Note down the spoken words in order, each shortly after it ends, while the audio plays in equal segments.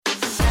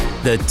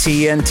The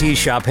TNT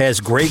Shop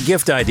has great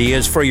gift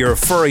ideas for your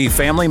furry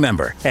family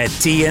member at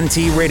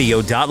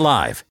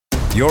tntradio.live.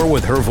 You're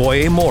with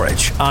Hrvoje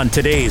Morić on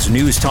today's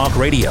News Talk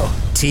Radio,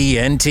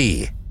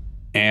 TNT.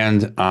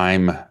 And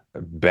I'm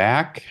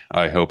back.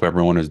 I hope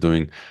everyone is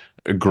doing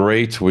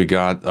great. We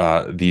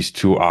got these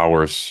 2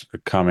 hours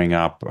coming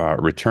up.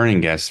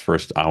 Returning guest,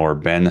 first hour,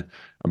 Ben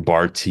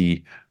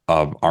Bartee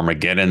of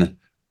Armageddon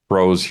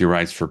Pros. He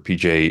writes for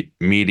PJ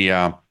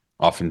Media,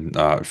 often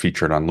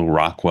featured on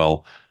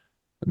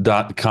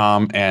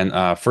LouRockwell.com.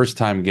 And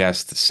first-time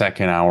guest,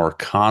 second hour,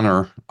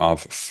 Connor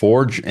of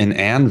Forge and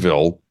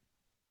Anvil,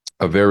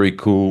 a very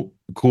cool,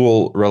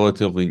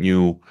 relatively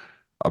new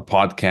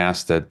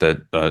podcast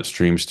that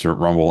streams to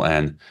Rumble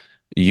and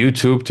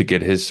YouTube to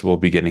get we'll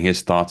be getting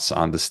his thoughts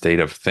on the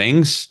state of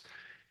things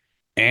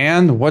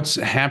and what's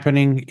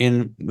happening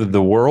in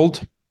the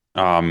world.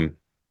 I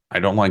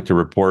don't like to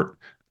report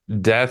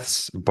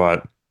deaths,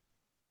 but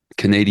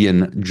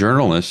Canadian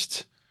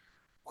journalist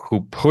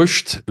who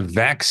pushed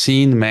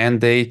vaccine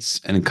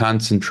mandates and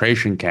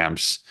concentration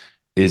camps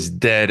is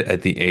dead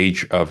at the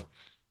age of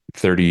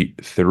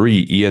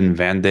 33. Ian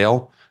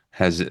Vandale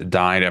has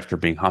died after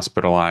being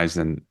hospitalized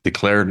and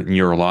declared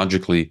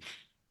neurologically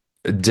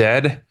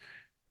dead.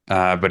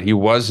 But he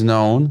was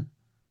known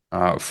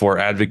for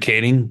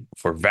advocating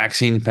for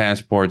vaccine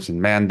passports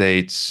and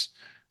mandates,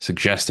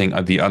 suggesting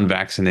the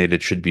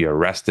unvaccinated should be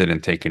arrested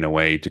and taken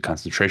away to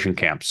concentration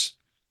camps.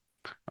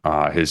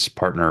 His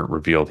partner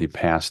revealed he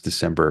passed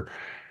December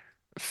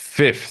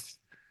 5th.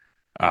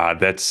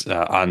 That's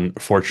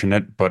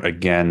unfortunate, but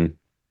again,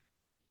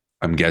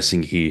 I'm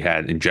guessing he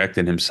had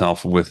injected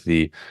himself with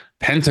the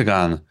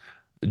Pentagon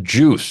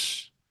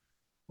juice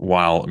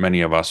while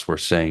many of us were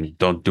saying,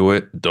 don't do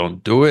it,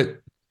 don't do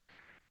it.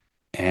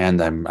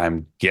 And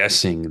I'm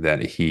guessing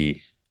that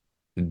he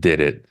did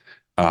it.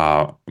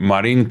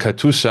 Marin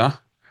Katusa,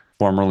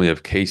 formerly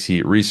of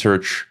Casey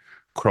Research,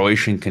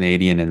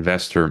 Croatian-Canadian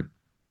investor,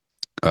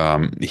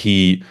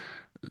 he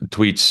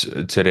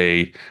tweets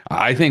today,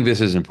 I think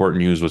this is important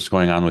news, what's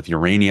going on with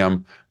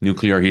uranium,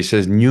 nuclear. He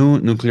says, new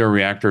nuclear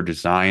reactor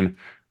design.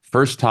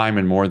 First time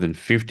in more than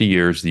 50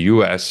 years, the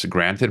U.S.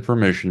 granted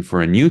permission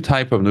for a new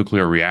type of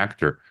nuclear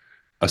reactor.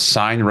 A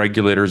sign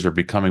regulators are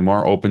becoming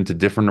more open to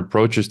different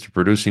approaches to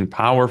producing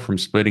power from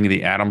splitting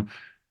the atom.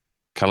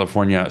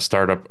 California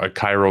startup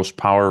Kairos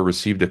Power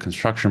received a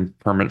construction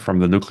permit from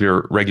the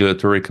Nuclear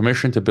Regulatory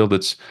Commission to build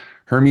its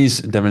Hermes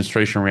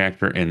demonstration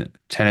reactor in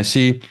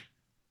Tennessee.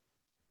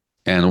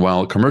 And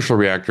while commercial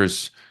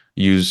reactors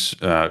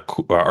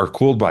are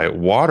cooled by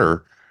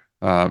water,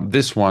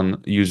 this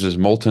one uses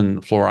molten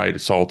fluoride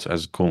salt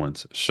as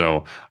coolant.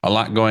 So a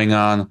lot going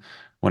on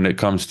when it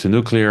comes to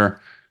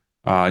nuclear.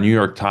 New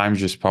York Times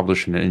just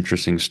published an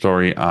interesting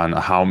story on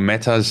how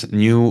Meta's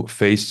new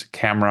face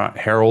camera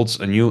heralds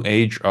a new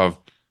age of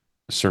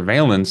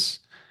surveillance.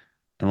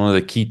 And one of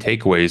the key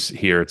takeaways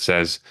here, it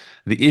says,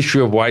 the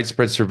issue of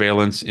widespread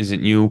surveillance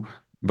isn't new,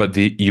 but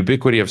the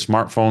ubiquity of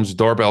smartphones,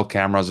 doorbell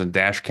cameras, and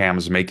dash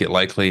cams make it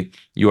likely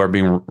you are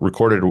being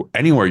recorded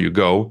anywhere you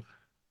go.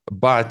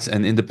 But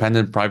an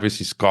independent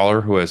privacy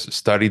scholar who has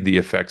studied the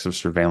effects of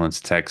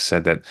surveillance tech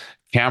said that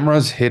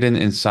cameras hidden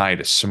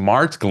inside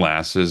smart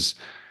glasses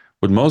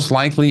would most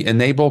likely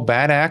enable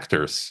bad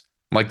actors,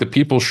 like the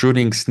people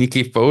shooting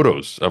sneaky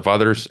photos of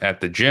others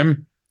at the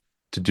gym,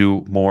 to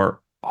do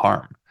more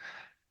harm.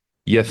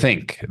 You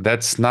think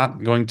that's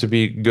not going to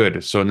be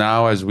good. So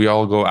now as we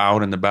all go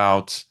out and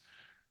about,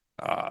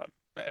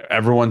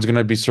 everyone's going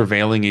to be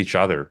surveilling each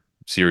other.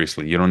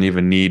 Seriously, you don't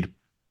even need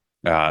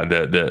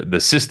the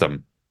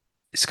system.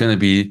 It's going to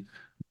be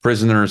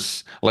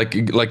prisoners like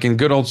in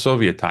good old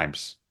Soviet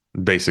times,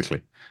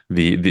 basically.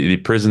 The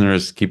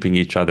prisoners keeping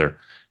each other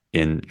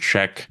in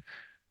check.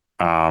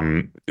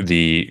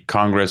 The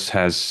Congress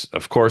has,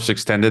 of course,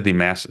 extended the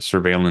mass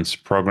surveillance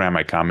program.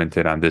 I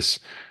commented on this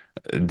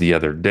the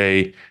other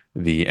day.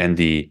 The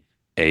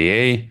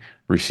NDAA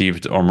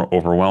received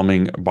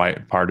overwhelming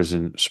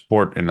bipartisan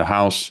support in the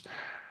House,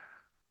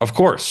 of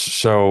course.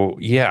 So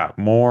yeah,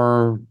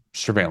 more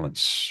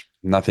surveillance.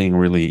 Nothing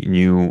really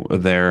new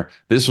there.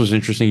 This was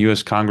interesting.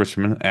 U.S.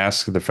 Congressman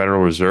asked the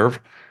Federal Reserve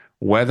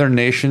whether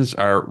nations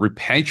are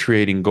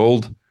repatriating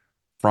gold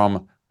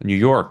from New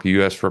York.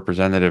 U.S.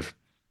 Representative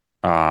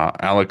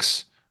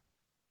Alex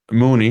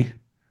Mooney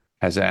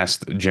has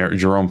asked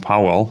Jerome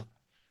Powell,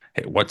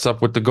 hey, what's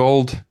up with the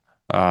gold?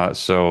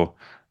 So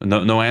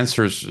no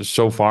answers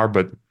so far,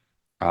 but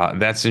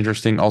that's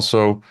interesting.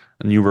 Also,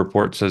 a new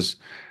report says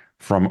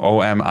from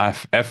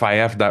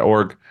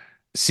omfif.org,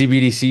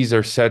 CBDCs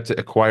are set to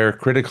acquire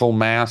critical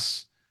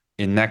mass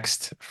in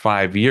next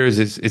 5 years.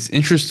 It's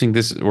interesting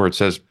this where it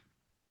says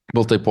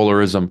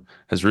multipolarism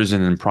has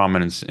risen in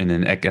prominence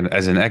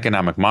as an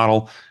economic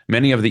model.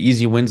 Many of the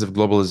easy wins of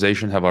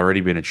globalization have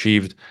already been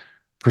achieved.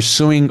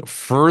 Pursuing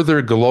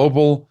further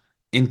global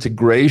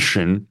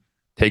integration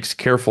takes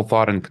careful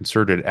thought and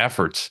concerted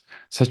efforts.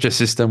 Such a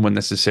system would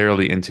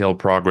necessarily entail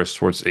progress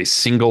towards a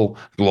single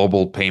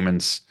global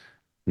payments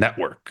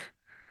network.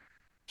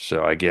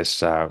 So I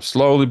guess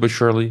slowly but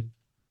surely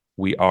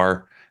we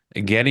are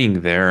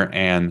getting there.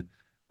 And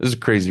this is a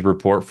crazy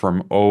report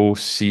from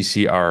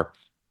OCCRP,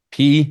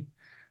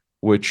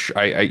 which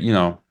I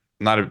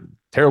not a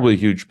terribly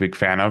huge big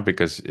fan of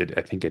because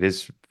I think it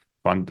is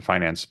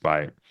financed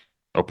by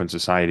Open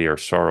Society or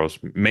Soros.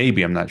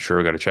 Maybe, I'm not sure.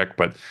 I got to check,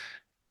 but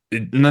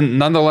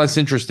nonetheless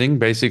interesting.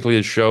 Basically,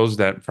 it shows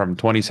that from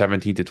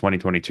 2017 to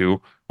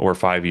 2022, over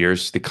 5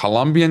 years, the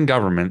Colombian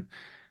government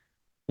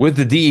with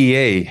the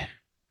DEA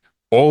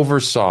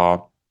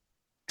oversaw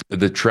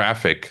the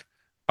traffic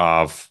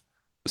of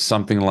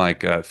something like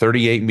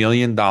 $38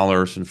 million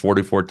and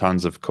 44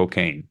 tons of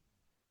cocaine.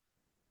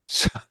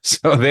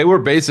 So they were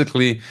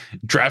basically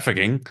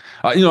trafficking.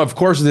 Of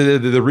course,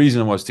 the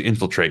reason was to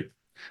infiltrate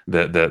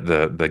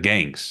the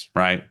gangs,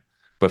 right?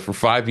 But for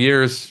 5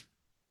 years,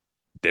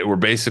 they were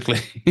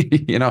basically,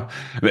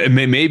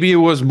 maybe it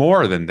was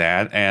more than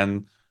that.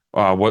 And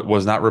what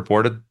was not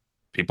reported,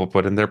 people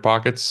put in their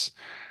pockets.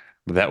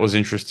 That was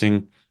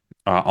interesting.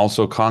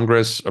 Also,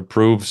 Congress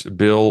approves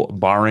bill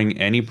barring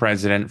any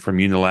president from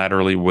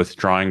unilaterally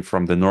withdrawing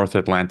from the North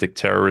Atlantic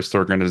Terrorist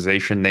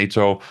Organization,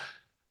 NATO.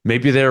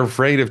 Maybe they're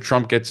afraid if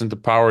Trump gets into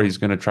power, he's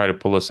going to try to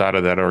pull us out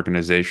of that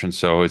organization.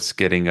 So it's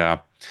getting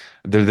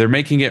they're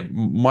making it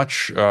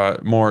much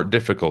more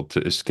difficult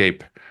to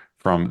escape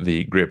from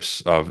the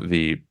grips of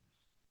the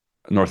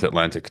North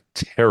Atlantic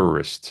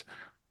Terrorist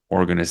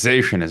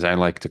Organization, as I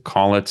like to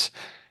call it.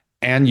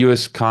 And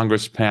U.S.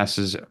 Congress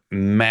passes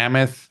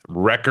mammoth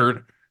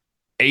record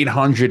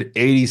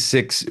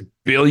 $886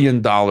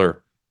 billion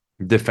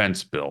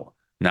defense bill,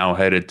 now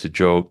headed to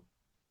Joe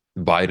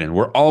Biden.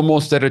 We're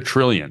almost at $1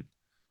 trillion.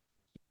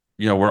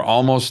 We're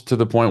almost to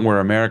the point where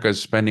America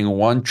is spending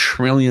 $1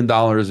 trillion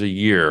a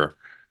year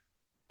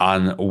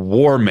on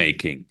war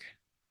making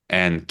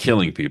and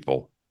killing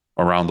people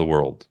around the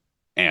world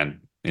and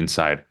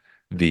inside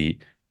the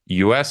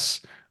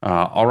U.S.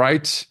 All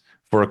right.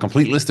 For a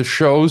complete list of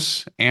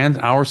shows and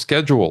our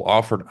schedule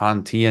offered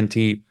on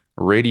TNT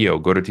Radio,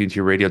 go to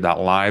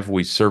tntradio.live.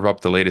 We serve up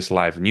the latest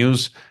live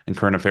news and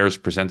current affairs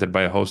presented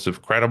by a host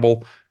of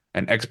credible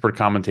and expert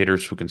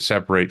commentators who can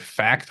separate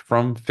fact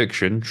from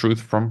fiction,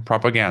 truth from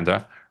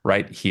propaganda,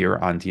 right here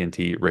on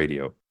TNT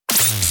Radio.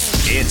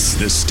 It's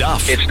the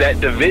stuff. It's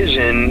that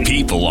division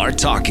people are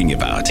talking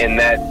about. And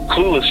that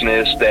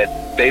cluelessness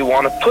that they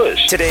want to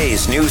push.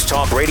 Today's News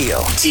Talk Radio,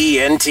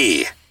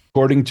 TNT.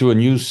 According to a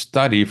new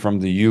study from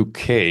the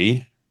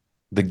UK,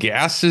 the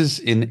gases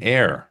in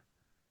air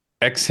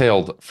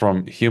exhaled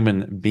from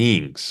human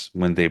beings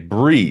when they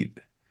breathe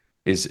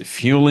is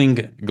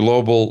fueling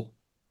global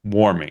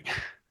warming.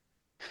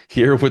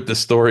 Here with the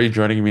story,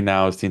 joining me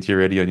now is TNT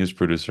Radio news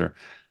producer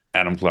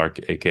Adam Clark,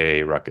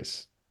 aka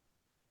Ruckus.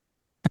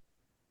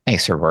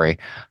 Thanks, Hrvoje.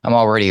 I'm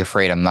already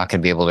afraid I'm not going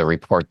to be able to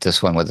report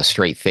this one with a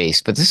straight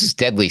face, but this is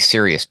deadly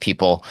serious,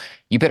 people.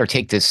 You better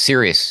take this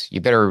serious. You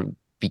better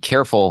be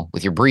careful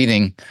with your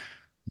breathing.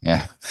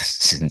 Yeah,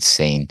 this is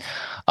insane.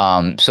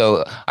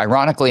 So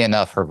ironically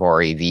enough,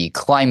 Hrvoje, the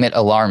climate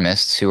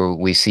alarmists who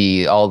we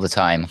see all the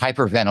time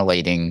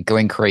hyperventilating,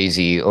 going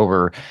crazy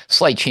over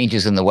slight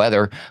changes in the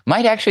weather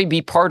might actually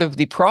be part of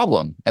the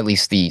problem, at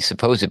least the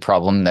supposed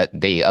problem that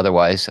they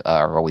otherwise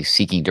are always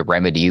seeking to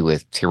remedy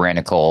with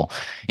tyrannical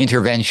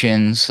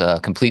interventions,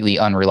 completely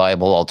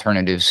unreliable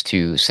alternatives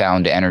to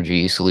sound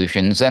energy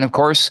solutions, and of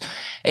course,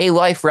 a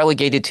life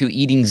relegated to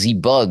eating the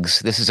bugs.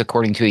 This is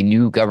according to a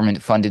new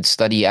government-funded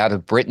study out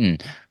of Britain.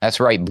 That's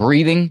right,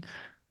 breathing.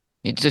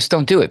 You just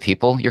don't do it,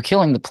 people. You're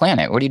killing the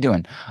planet. What are you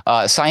doing?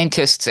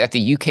 Scientists at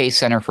the UK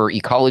Center for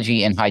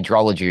Ecology and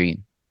Hydrology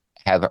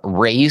have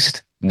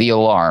raised the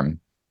alarm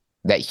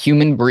that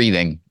human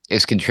breathing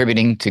is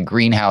contributing to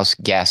greenhouse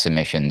gas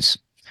emissions,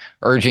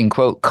 urging,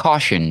 quote,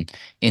 caution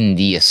in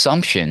the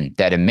assumption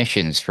that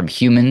emissions from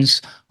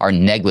humans are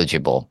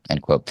negligible,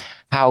 end quote.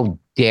 How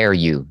dare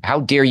you? How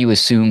dare you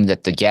assume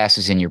that the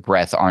gases in your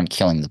breath aren't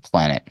killing the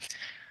planet?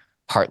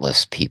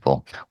 Heartless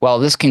people. While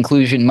this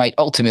conclusion might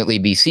ultimately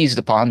be seized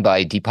upon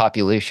by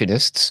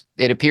depopulationists,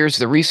 it appears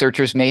the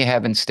researchers may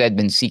have instead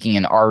been seeking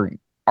an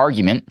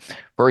argument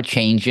for a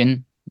change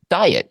in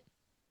diet.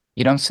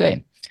 You don't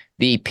say.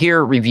 The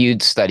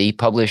peer-reviewed study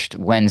published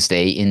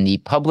Wednesday in the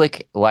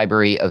Public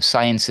Library of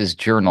Sciences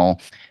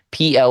journal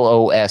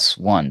PLOS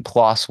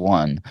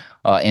One,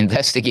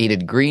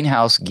 investigated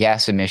greenhouse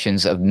gas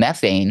emissions of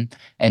methane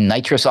and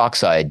nitrous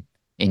oxide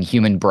in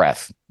human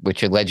breath,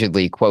 which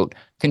allegedly, quote,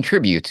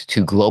 contribute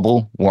to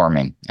global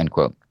warming, end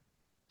quote.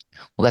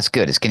 Well, that's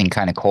good. It's getting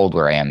kind of cold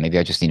where I am. Maybe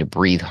I just need to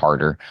breathe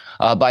harder.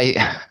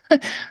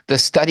 The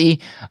study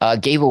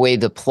gave away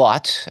the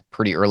plot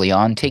pretty early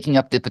on, taking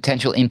up the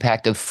potential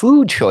impact of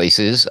food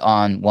choices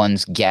on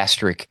one's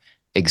gastric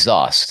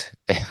exhaust.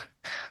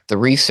 The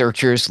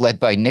researchers, led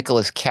by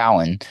Nicholas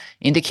Cowan,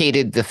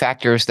 indicated the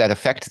factors that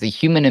affect the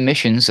human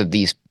emissions of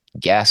these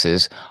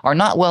gases are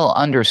not well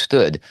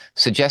understood,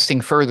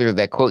 suggesting further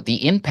that, quote,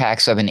 the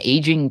impacts of an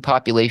aging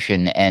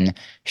population and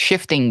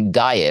shifting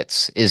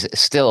diets is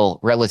still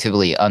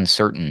relatively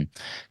uncertain.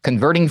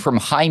 Converting from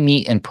high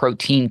meat and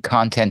protein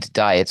content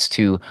diets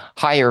to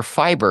higher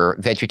fiber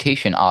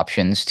vegetation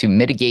options to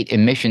mitigate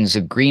emissions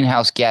of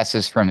greenhouse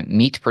gases from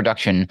meat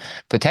production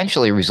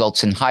potentially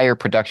results in higher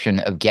production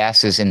of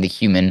gases in the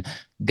human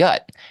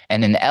gut,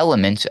 and an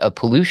element of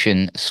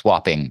pollution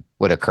swapping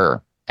would occur,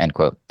 end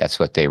quote. That's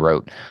what they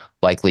wrote,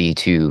 likely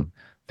to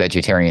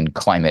vegetarian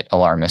climate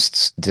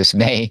alarmists'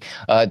 dismay.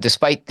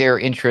 Despite their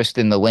interest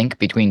in the link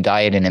between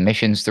diet and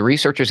emissions, the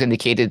researchers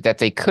indicated that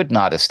they could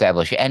not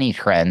establish any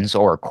trends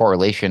or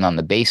correlation on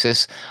the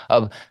basis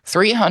of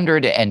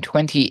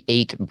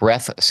 328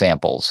 breath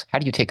samples. How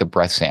do you take a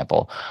breath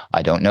sample?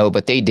 I don't know,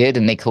 but they did,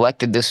 and they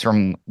collected this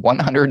from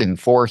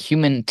 104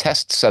 human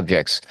test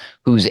subjects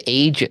whose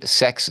age,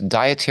 sex,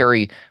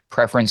 dietary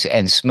preference,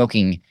 and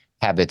smoking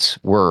habits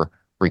were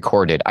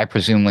recorded. I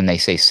presume when they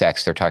say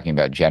sex, they're talking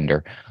about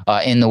gender.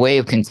 In the way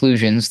of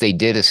conclusions, they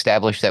did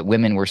establish that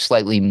women were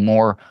slightly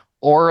more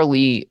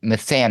orally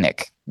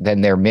methanic than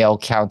their male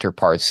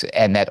counterparts,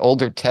 and that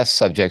older test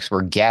subjects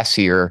were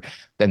gassier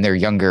than their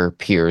younger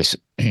peers.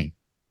 I'm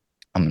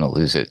going to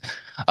lose it.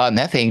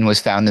 Methane was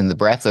found in the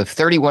breath of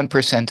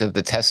 31% of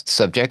the test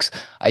subjects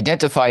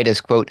identified as,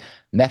 quote,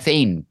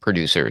 methane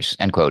producers,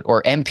 end quote,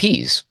 or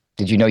MPs.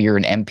 Did you know you're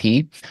an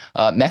MP?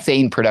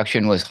 Methane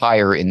production was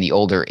higher in the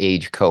older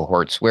age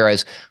cohorts,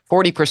 whereas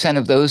 40%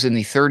 of those in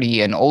the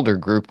 30 and older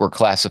group were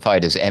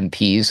classified as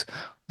MPs.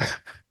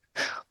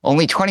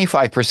 Only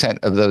 25%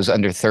 of those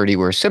under 30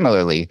 were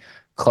similarly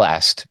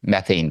classed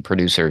methane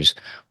producers.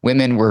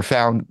 Women were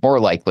found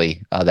more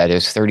likely, that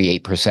is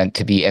 38%,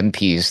 to be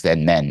MPs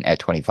than men at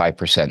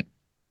 25%.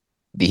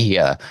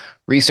 The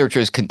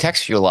researchers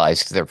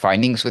contextualized their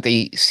findings with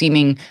a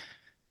seeming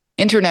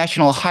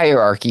international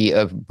hierarchy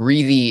of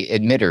breathy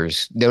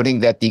emitters, noting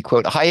that the,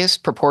 quote,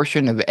 highest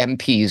proportion of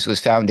MPs was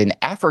found in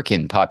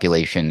African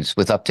populations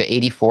with up to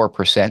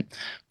 84%.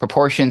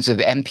 Proportions of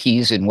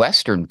MPs in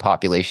Western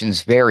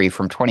populations vary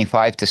from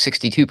 25 to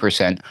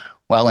 62%,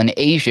 while in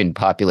Asian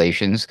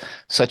populations,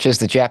 such as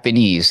the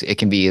Japanese, it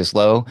can be as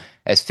low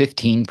as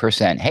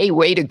 15%. Hey,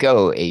 way to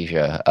go,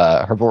 Asia.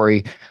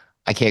 Hrvoje,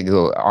 I can't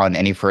go on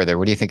any further.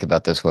 What do you think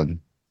about this one?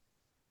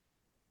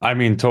 I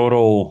mean,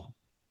 total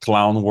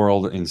clown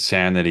world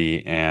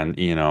insanity. And,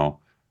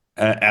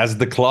 as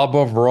the Club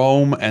of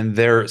Rome and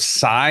their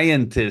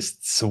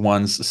scientists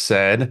once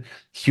said,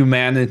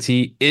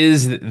 humanity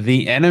is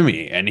the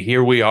enemy. And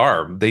here we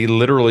are. They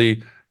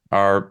literally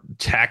are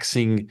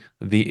taxing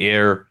the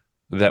air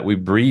that we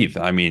breathe.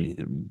 I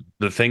mean,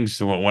 the things,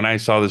 when I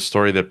saw this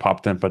story that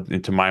popped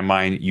into my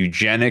mind,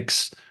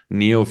 eugenics,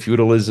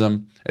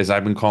 neo-feudalism, as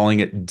I've been calling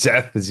it,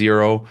 death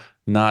zero,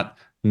 not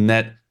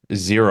net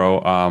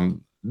zero.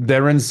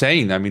 They're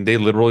insane. I mean, they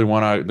literally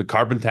want the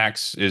carbon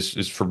tax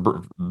is for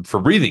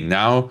breathing.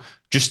 Now,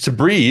 just to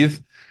breathe,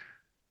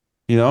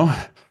 you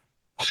got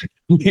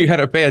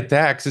to pay a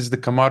tax. Is the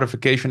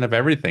commodification of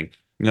everything.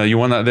 We're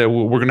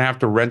going to have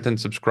to rent and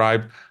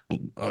subscribe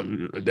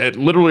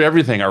literally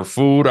everything, our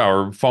food,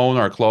 our phone,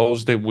 our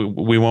clothes that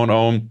we won't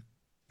own.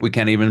 We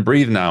can't even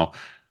breathe now.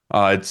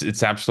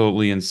 It's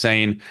absolutely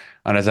insane.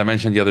 And as I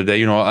mentioned the other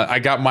day, I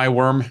got my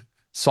worm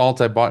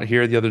salt I bought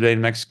here the other day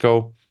in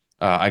Mexico.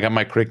 I got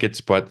my crickets,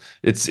 but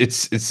it's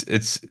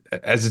as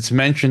it's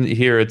mentioned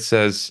here. It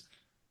says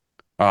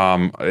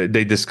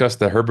they discuss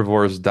the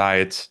herbivore's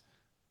diet,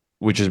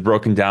 which is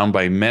broken down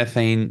by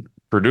methane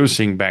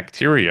producing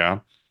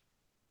bacteria,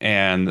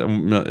 and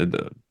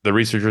the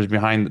researchers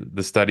behind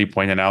the study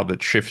pointed out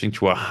that shifting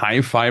to a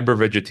high fiber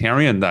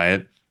vegetarian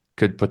diet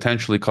could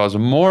potentially cause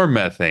more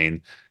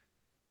methane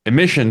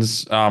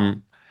emissions.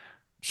 So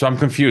I'm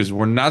confused.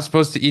 We're not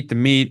supposed to eat the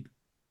meat,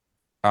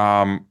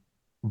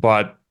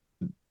 but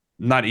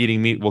not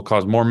eating meat will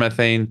cause more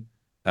methane,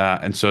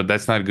 and so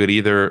that's not good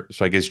either.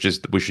 So I guess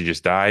we should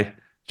just die,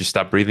 just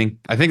stop breathing.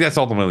 I think that's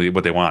ultimately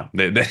what they want.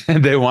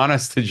 They want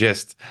us to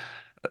just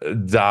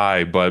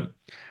die, but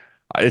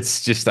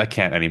it's just I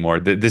can't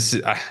anymore. The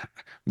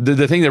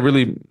thing that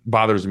really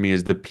bothers me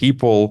is the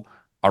people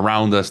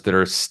around us that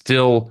are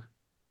still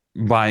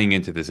buying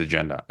into this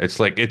agenda. It's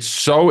like it's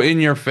so in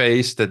your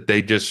face that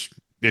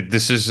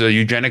this is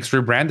eugenics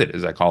rebranded,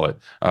 as I call it.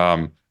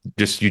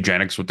 Just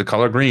eugenics with the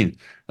color green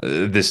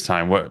this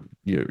time. What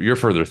your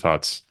further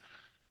thoughts?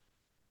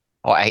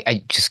 Oh,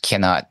 I just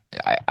cannot.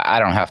 I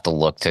don't have to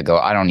look to go.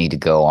 I don't need to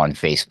go on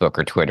Facebook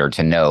or Twitter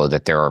to know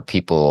that there are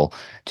people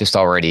just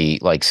already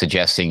like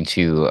suggesting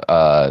to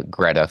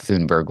Greta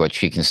Thunberg what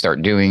she can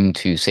start doing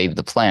to save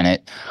the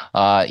planet.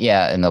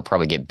 Yeah, and they'll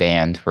probably get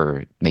banned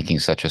for making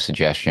such a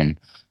suggestion.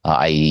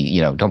 I.e.,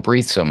 don't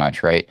breathe so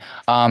much, right?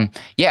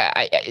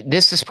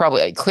 This is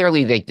probably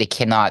clearly they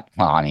cannot.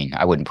 Well, I mean,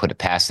 I wouldn't put it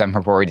past them,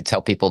 Hrvoje, to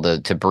tell people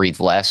to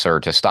breathe less or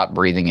to stop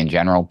breathing in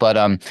general.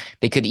 But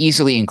they could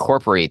easily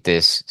incorporate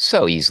this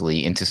so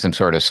easily into some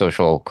sort of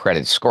social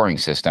credit scoring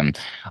system,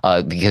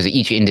 because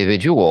each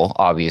individual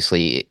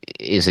obviously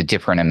is a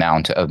different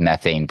amount of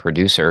methane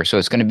producer. So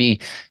it'll be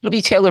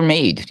tailor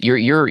made.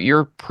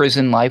 Your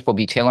prison life will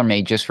be tailor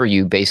made just for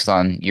you, based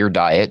on your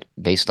diet,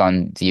 based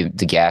on the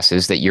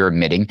gases that you're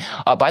emitting.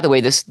 By the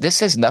way, this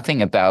says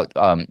nothing about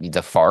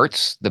the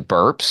farts, the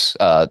burps.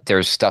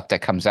 There's stuff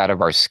that comes out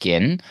of our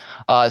skin.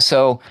 I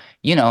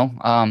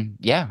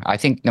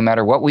think no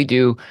matter what we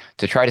do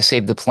to try to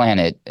save the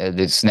planet,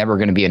 it's never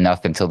going to be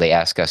enough until they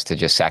ask us to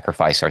just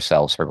sacrifice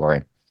ourselves,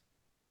 Hrvoje.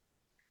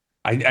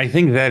 I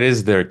think that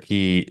is their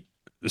key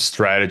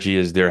strategy,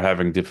 is they're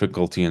having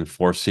difficulty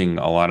enforcing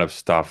a lot of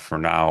stuff for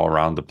now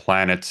around the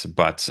planet.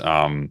 But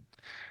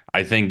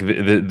I think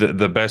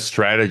the best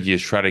strategy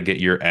is try to get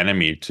your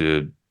enemy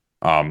to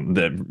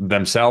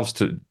themselves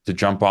to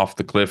jump off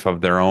the cliff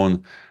of their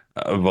own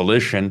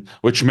volition,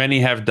 which many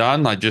have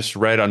done. I just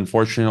read,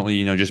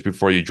 unfortunately, just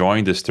before you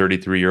joined, this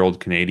 33-year-old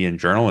Canadian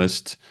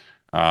journalist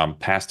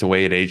passed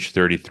away at age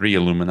 33.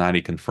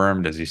 Illuminati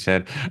confirmed, as he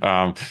said,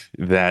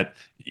 that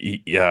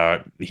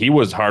he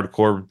was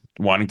hardcore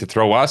wanting to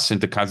throw us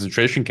into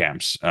concentration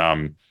camps.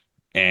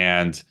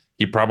 And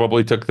he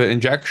probably took the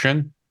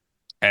injection,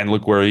 and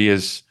look where he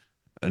is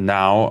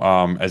now,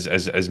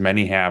 as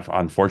many have,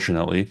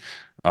 unfortunately.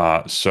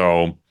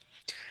 So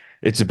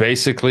it's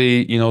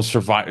basically,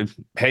 survive.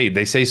 Hey,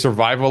 they say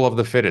survival of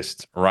the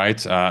fittest,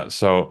 right? All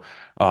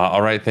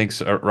right.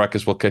 Thanks,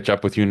 Ruckus. We'll catch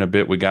up with you in a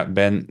bit. We got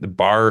Ben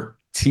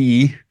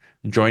Bartee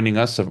joining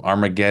us of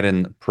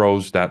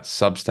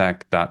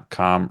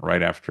ArmageddonPros.substack.com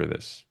right after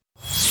this.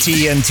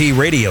 TNT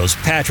Radio's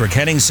Patrick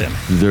Henningsen.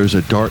 There's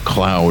a dark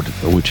cloud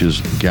which is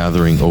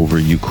gathering over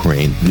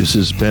Ukraine. This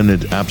has been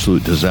an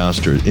absolute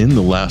disaster. In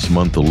the last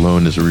month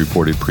alone, as I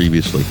reported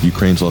previously,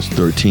 Ukraine's lost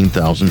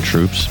 13,000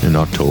 troops in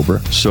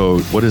October. So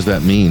what does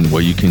that mean?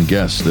 Well, you can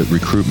guess that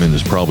recruitment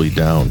is probably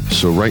down.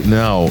 So right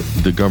now,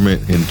 the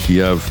government in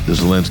Kiev, the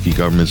Zelensky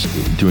government's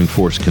doing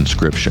forced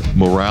conscription.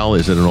 Morale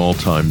is at an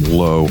all-time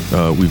low.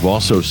 We've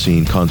also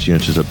seen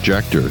conscientious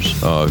objectors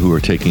who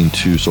are taking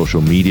to social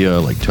media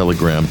like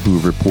Telegram, who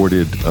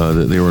reported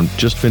that they were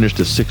just finished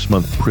a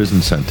 6-month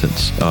prison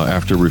sentence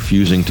after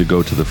refusing to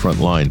go to the front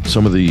line.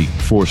 Some of the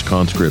forced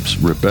conscripts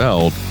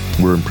rebelled,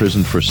 were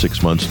imprisoned for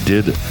 6 months,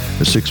 did a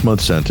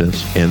 6-month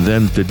sentence, and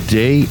then the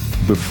day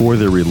before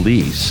their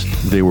release,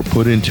 they were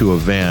put into a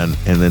van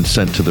and then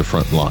sent to the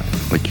front line.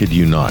 I kid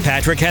you not.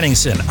 Patrick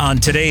Henningsen on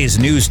today's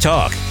News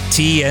Talk,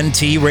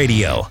 TNT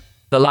Radio.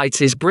 The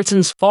Light is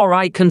Britain's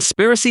far-right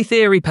conspiracy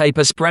theory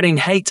paper spreading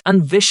hate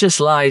and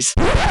vicious lies.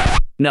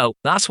 No,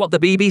 that's what the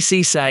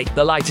BBC say.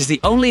 The Light is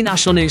the only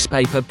national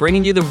newspaper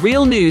bringing you the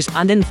real news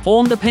and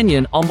informed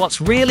opinion on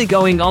what's really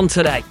going on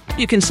today.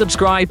 You can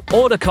subscribe,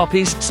 order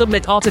copies,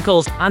 submit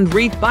articles, and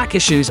read back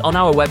issues on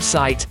our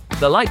website,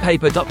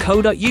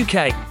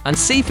 thelightpaper.co.uk, and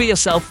see for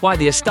yourself why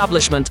the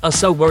establishment are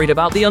so worried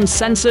about the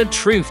uncensored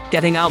truth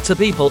getting out to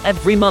people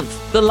every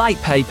month. The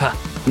Light Paper.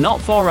 Not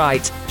for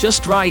right,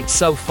 just right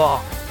so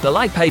far.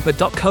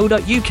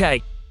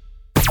 thelightpaper.co.uk.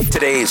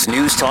 Today's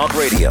News Talk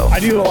Radio. I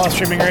do a lot of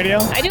streaming radio.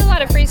 I do a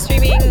lot of free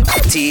streaming.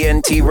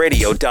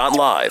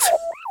 TNTRadio.live.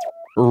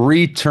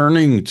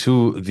 Returning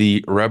to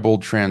the Rebel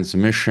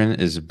transmission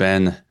is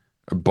Ben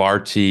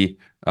Bartee,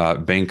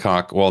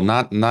 Bangkok. Well,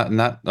 not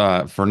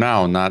for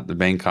now, not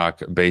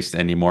Bangkok based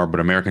anymore, but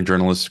American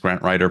journalist,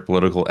 grant writer,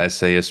 political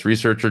essayist,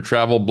 researcher,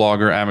 travel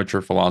blogger, amateur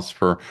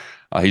philosopher.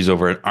 He's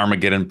over at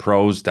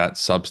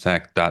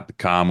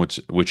ArmageddonPros.substack.com,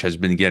 which has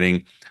been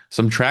getting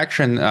some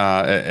traction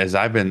as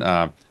I've been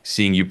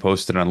seeing you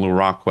posted on Lou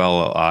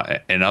Rockwell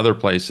and other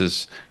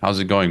places. How's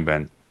it going,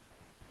 Ben?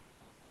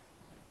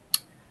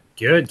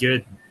 Good.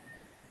 You're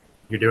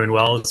doing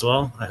well as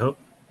well, I hope.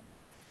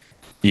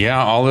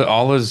 Yeah,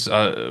 all is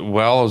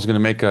well. I was going to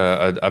make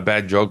a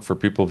bad joke for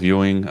people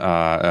viewing.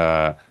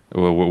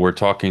 We're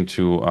talking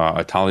to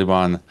a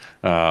Taliban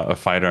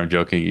fighter. I'm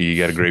joking. You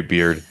got a great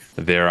beard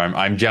there.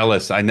 I'm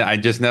jealous. I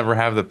just never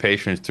have the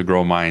patience to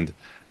grow mine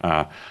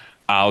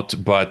out.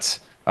 But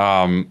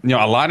a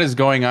lot is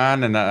going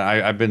on, and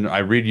I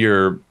read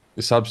your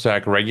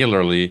Substack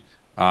regularly,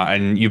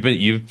 and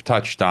you've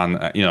touched on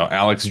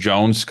Alex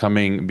Jones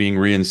being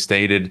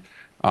reinstated,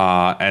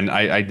 and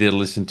I did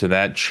listen to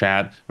that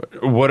chat.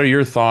 What are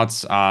your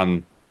thoughts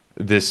on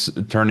this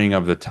turning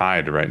of the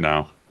tide right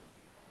now?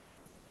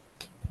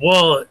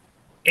 Well,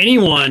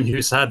 anyone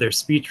who's had their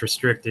speech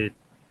restricted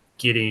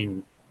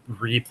getting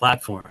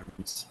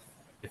re-platformed,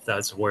 if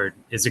that's a word,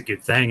 is a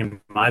good thing in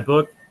my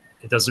book.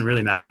 It doesn't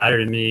really matter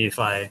to me if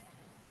I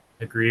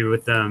agree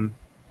with them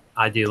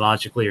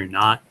ideologically or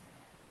not.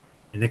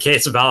 In the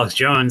case of Alex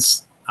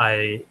Jones,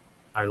 I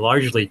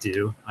largely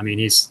do. I mean,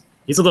 he's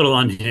a little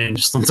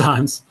unhinged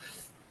sometimes,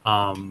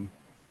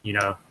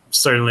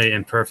 certainly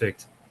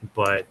imperfect,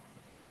 but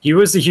he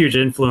was a huge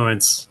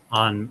influence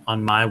on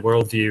my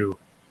worldview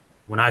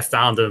when I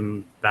found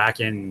him back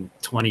in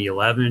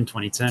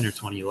 2010 or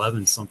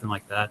 2011, something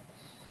like that.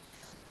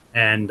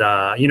 And,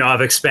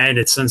 I've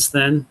expanded since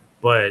then,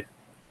 but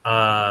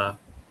I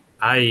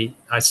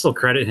still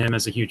credit him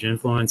as a huge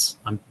influence.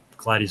 I'm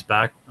glad he's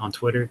back on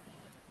Twitter.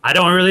 I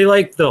don't really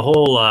like the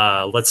whole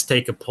let's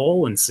take a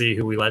poll and see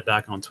who we let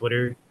back on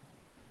Twitter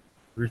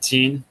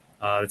routine.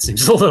 It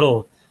seems a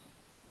little,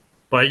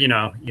 but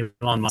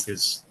Elon Musk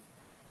is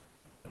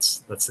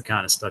that's the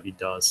kind of stuff he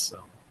does.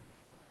 So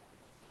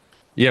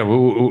Yeah,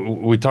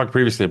 we talked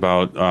previously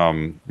about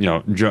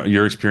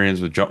your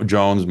experience with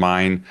Jones,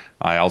 mine.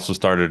 I also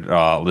started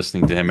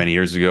listening to him many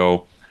years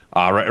ago.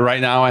 Right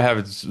now, I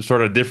have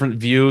sort of different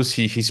views.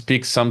 He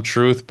speaks some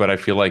truth, but I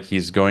feel like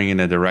he's going in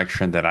a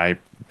direction that I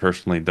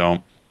personally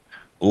don't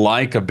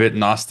like, a bit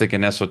Gnostic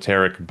and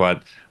esoteric.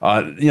 But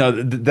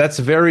that's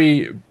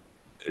very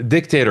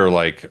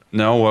dictator-like.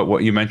 No,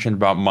 what you mentioned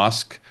about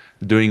Musk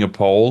doing a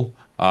poll,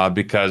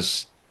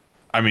 because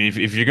I mean,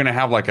 if you're going to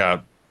have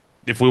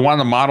if we want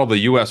to model the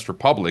U.S.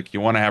 Republic,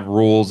 you want to have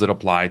rules that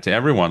apply to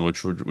everyone,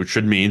 which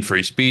should mean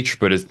free speech.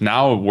 But it's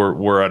now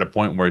we're at a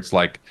point where it's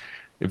like,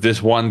 if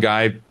this one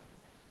guy,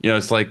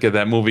 it's like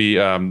that movie,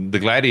 The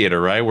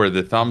Gladiator, right, where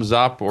the thumbs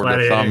up or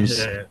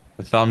the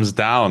thumbs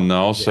down.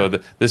 No, yeah. So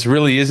this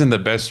really isn't the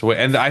best way.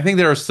 And I think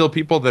there are still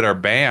people that are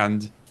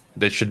banned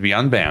that should be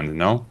unbanned.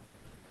 No.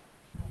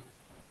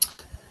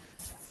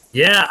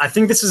 Yeah, I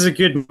think this is a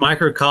good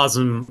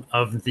microcosm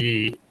of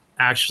the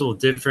actual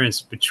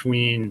difference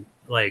between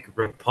like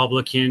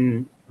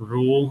Republican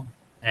rule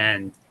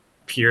and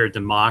pure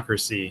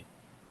democracy.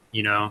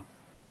 In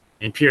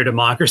pure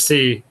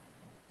democracy,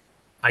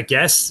 I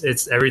guess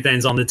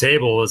everything's on the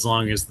table as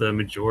long as the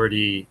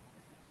majority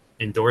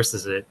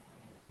endorses it.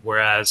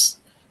 Whereas,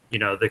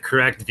 the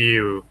correct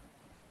view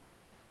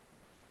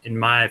from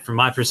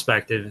my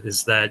perspective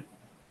is that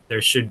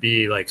there should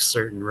be like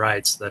certain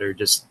rights that are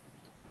just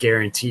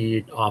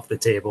guaranteed off the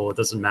table. It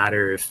doesn't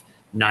matter if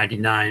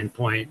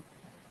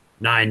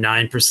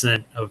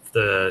 99.99% of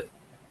the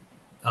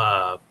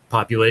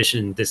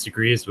population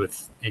disagrees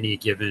with any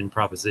given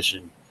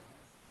proposition.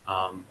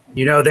 The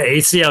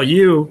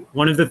ACLU,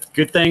 one of the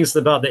good things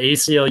about the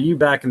ACLU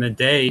back in the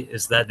day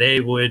is that they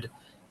would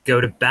go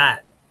to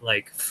bat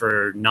like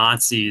for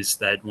Nazis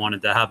that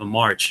wanted to have a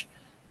march.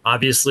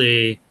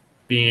 Obviously,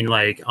 being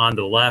like on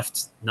the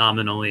left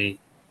nominally,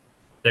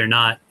 they're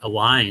not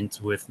aligned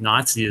with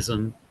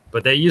Nazism,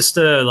 but they used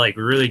to like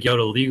really go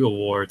to legal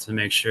war to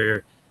make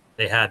sure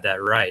they had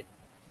that right.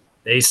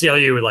 The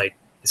ACLU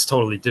is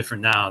totally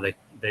different now.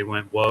 They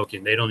went woke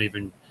and they don't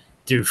even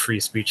do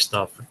free speech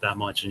stuff that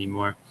much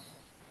anymore.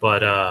 But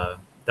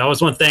that was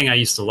one thing I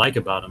used to like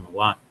about them a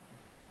lot.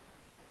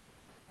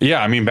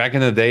 Yeah, I mean, back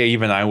in the day,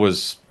 even I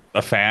was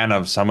a fan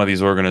of some of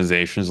these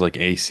organizations like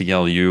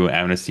ACLU,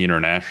 Amnesty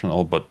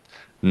International, but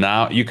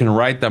now you can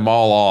write them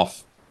all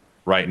off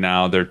right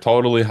now. They're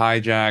totally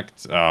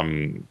hijacked,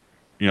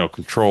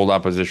 controlled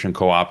opposition,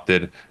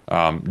 co-opted,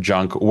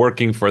 junk,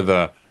 working for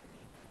the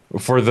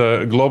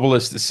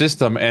globalist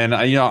system. And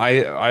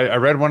I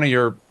read one of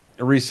your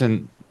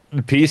recent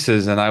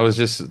pieces, and I was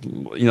just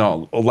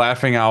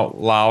laughing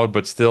out loud,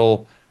 but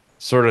still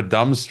sort of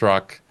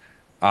dumbstruck.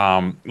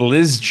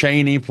 Liz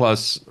Cheney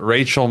plus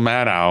Rachel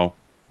Maddow,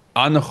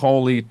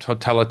 unholy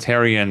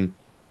totalitarian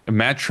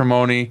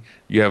matrimony.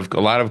 You have a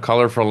lot of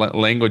colorful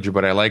language,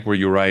 but I like where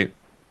you write,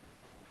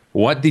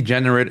 what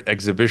degenerate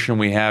exhibition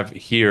we have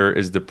here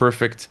is the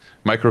perfect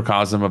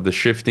microcosm of the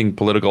shifting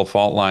political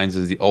fault lines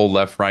as the old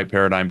left-right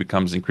paradigm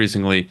becomes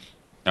increasingly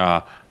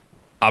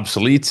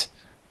obsolete.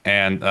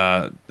 And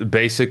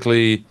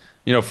basically,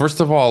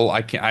 first of all,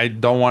 I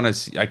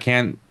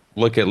can't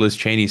look at Liz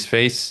Cheney's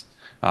face,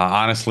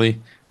 honestly,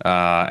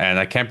 and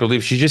I can't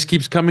believe she just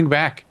keeps coming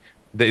back.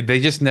 They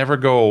just never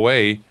go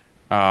away.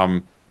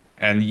 And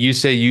you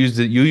use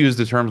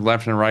the terms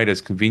left and right as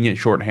convenient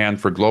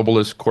shorthand for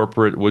globalist,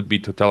 corporate, would-be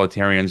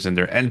totalitarians and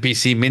their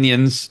NPC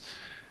minions.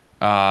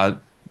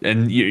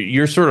 And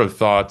your sort of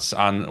thoughts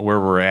on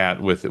where we're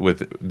at with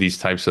these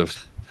types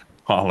of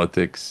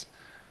politics.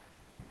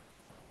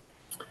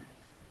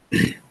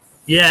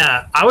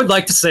 Yeah, I would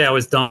like to say I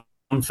was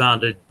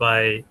dumbfounded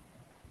by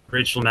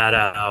Rachel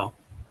Maddow,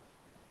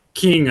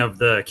 king of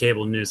the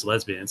cable news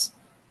lesbians,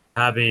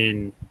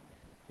 having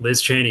Liz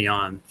Cheney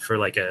on for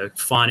like a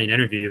fawning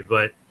interview,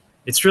 but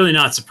it's really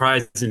not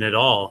surprising at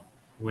all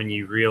when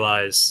you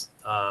realize,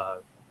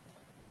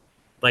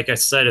 like I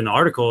said in the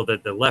article,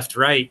 that the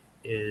left-right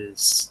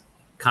is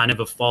kind of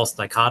a false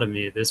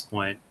dichotomy at this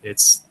point.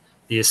 It's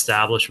the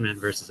establishment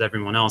versus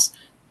everyone else.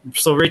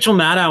 So Rachel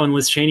Maddow and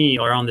Liz Cheney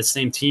are on the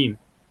same team,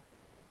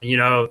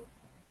 it's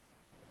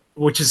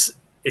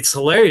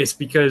hilarious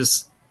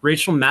because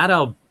Rachel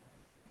Maddow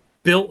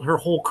built her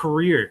whole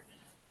career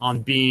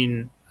on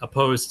being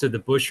opposed to the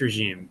Bush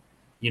regime,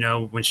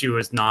 when she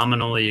was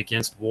nominally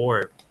against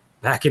war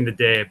back in the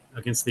day,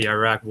 against the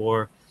Iraq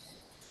war.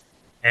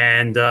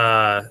 And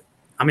that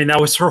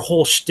was her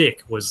whole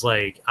shtick, was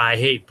like, I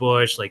hate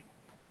Bush, like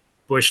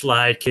Bush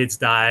lied, kids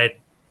died,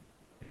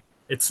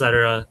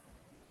 etc.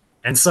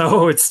 And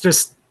so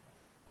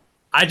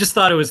I just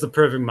thought it was the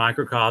perfect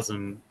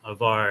microcosm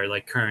of our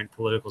like current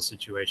political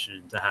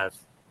situation to have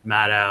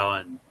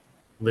Maddow and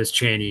Liz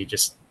Cheney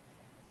just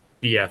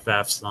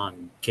BFFs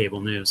on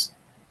cable news.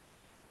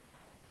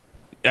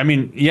 I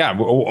mean, yeah.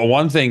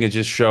 One thing, it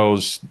just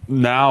shows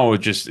now.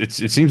 It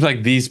seems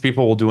like these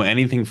people will do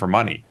anything for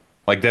money.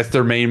 Like that's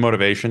their main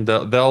motivation.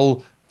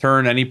 They'll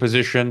turn any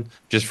position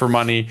just for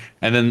money.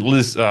 And then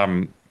Liz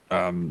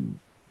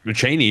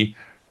Cheney,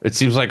 it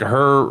seems like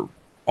her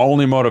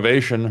only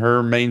motivation,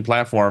 her main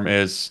platform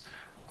is,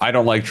 I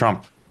don't like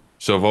Trump,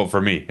 so vote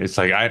for me. It's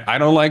like I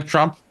don't like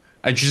Trump,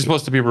 and she's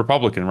supposed to be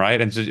Republican,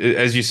 right? And so,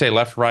 as you say,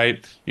 left,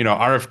 right.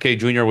 RFK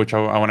Jr., which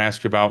I want to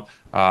ask you about.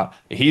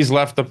 He's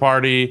left the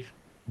party.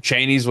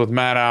 Cheney's with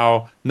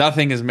Maddow.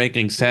 Nothing is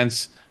making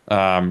sense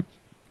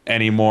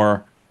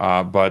anymore.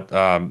 But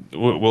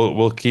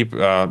we'll keep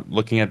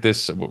looking at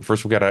this.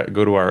 First, we gotta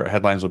go to our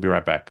headlines. We'll be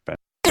right back, Ben.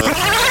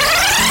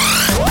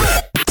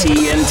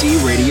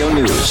 TNT Radio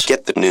News.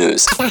 Get the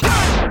news.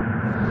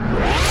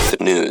 The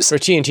news. For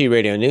TNT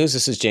Radio News,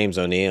 this is James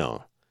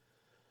O'Neill.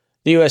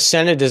 The U.S.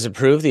 Senate has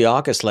approved the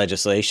AUKUS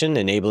legislation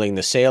enabling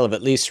the sale of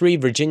at least 3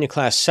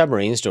 Virginia-class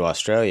submarines to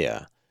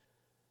Australia.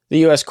 The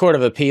U.S. Court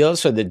of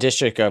Appeals for the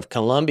District of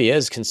Columbia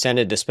has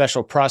consented to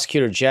Special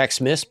Prosecutor Jack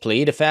Smith's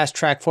plea to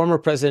fast-track former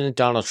President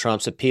Donald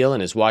Trump's appeal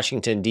in his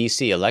Washington,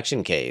 D.C.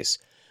 election case,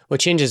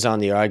 which hinges on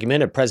the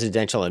argument of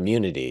presidential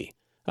immunity.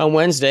 On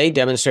Wednesday,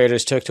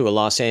 demonstrators took to a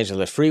Los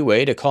Angeles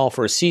freeway to call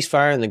for a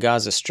ceasefire in the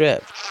Gaza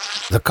Strip.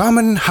 The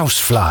common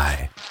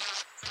housefly,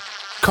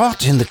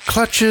 caught in the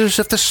clutches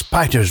of the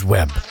spider's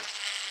web.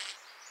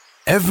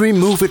 Every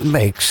move it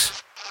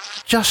makes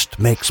just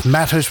makes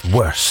matters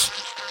worse.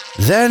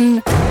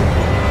 Then,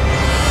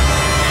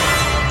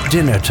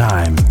 dinner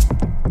time.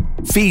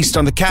 Feast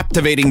on the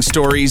captivating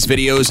stories,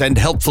 videos, and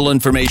helpful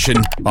information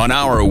on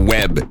our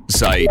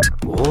website.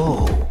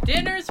 Whoa.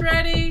 Dinner's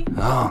ready.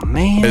 Oh,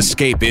 man.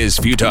 Escape is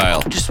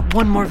futile. Just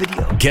one more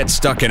video. Get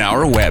stuck in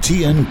our web.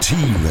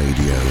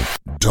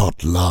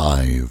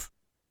 TNTRadio.live.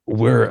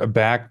 We're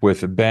back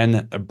with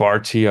Ben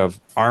Bartee of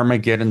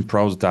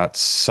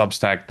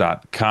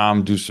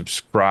ArmageddonPros.substack.com. Do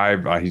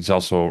subscribe. He's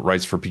also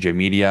writes for PJ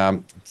Media.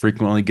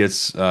 Frequently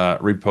gets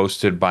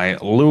reposted by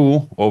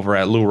Lou over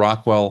at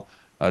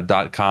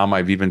LouRockwell.com.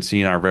 I've even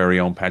seen our very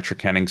own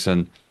Patrick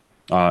Henningsen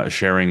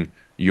sharing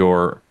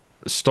your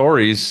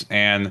stories.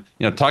 And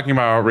talking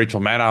about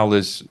Rachel Maddow,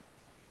 Liz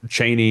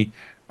Cheney,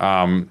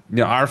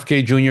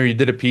 RFK Jr., you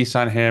did a piece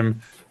on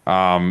him.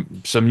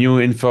 Some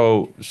new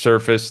info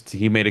surfaced.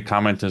 He made a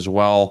comment as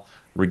well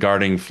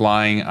regarding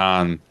flying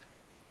on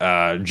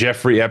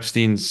Jeffrey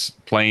Epstein's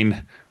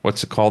plane.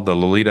 What's it called? The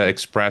Lolita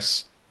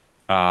Express.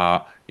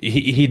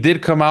 He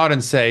did come out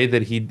and say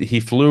that he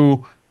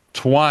flew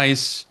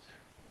twice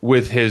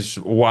with his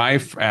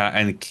wife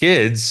and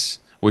kids,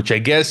 which I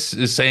guess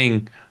is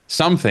saying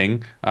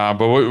something. But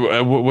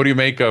what do you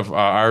make of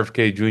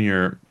RFK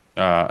Jr.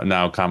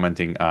 Now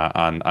commenting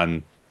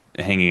on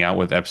hanging out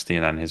with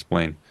Epstein on his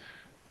plane?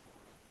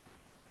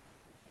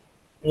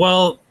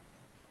 Well,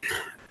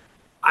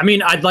 I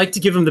mean, I'd like to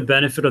give him the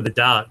benefit of the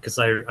doubt because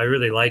I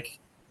really like,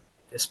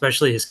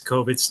 especially his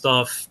COVID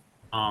stuff.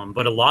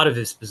 But a lot of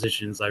his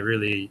positions I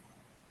really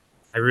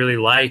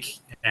like,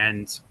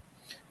 and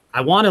I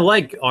want to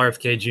like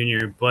RFK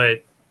Jr.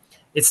 But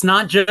it's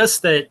not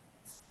just that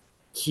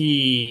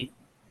he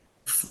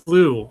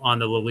flew on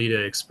the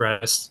Lolita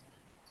Express.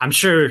 I'm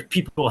sure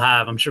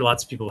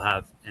lots of people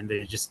have, and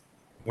they just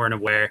weren't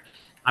aware.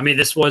 I mean,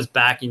 this was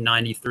back in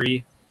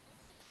 '93.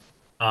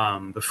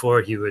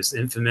 Before he was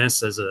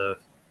infamous as a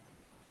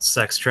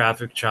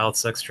child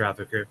sex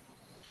trafficker.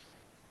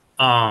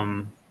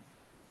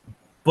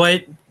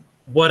 But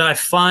what I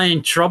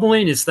find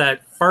troubling is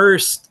that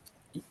first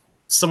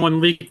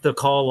someone leaked the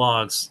call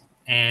logs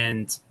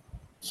and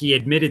he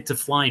admitted to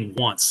flying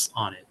once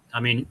on it. I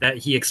mean, that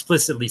he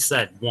explicitly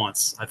said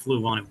once. I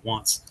flew on it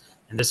once.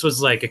 And this was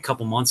like a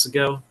couple months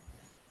ago.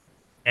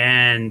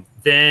 And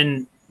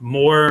then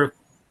more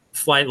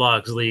flight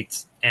logs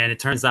leaked, and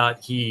it turns out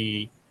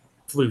he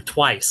flew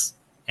twice,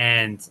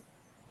 and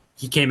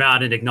he came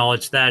out and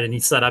acknowledged that, and he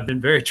said, I've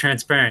been very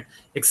transparent,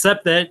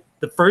 except that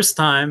the first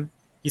time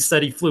he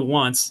said he flew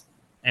once,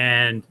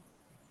 and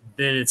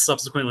then it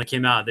subsequently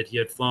came out that he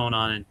had flown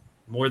on it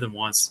more than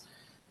once,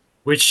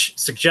 which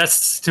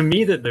suggests to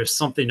me that there's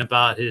something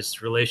about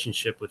his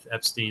relationship with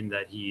Epstein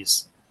that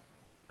he's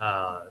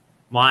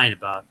lying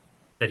about,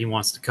 that he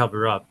wants to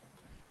cover up.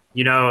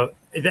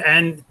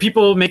 And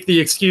people make the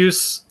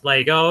excuse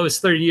like, oh, it was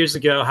 30 years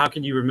ago. How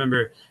can you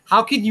remember?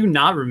 How could you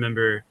not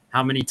remember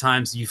how many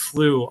times you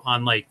flew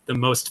on like the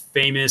most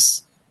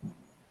famous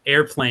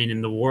airplane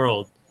in the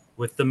world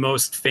with the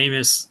most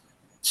famous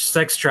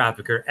sex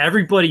trafficker?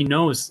 Everybody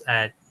knows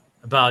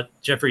about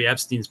Jeffrey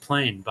Epstein's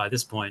plane by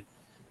this point.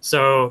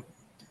 So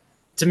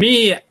to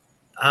me,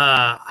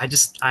 I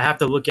have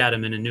to look at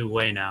him in a new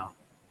way now.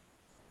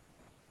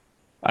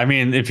 I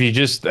mean, if you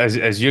just,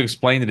 as you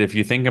explained it, if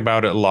you think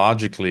about it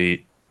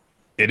logically,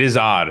 it is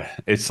odd.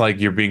 It's like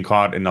you're being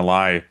caught in a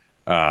lie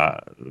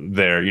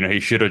there. He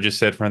should have just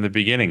said from the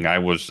beginning, I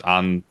was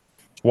on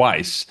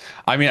twice.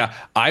 I mean,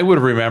 I would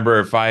remember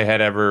if I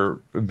had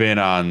ever been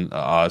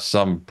on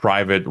some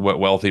private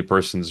wealthy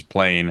person's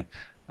plane.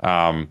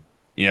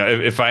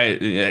 if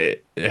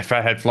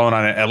I had flown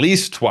on it at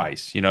least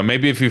twice,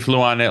 maybe if you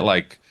flew on it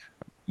like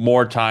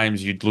more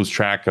times, you'd lose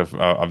track of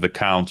the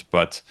count.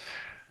 But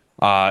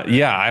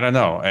yeah, I don't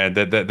know.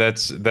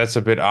 That's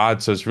a bit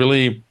odd. So it's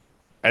really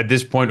at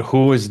this point,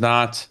 who is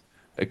not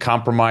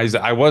compromised?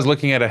 I was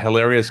looking at a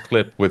hilarious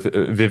clip with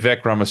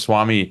Vivek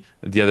Ramaswamy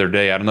the other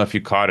day. I don't know if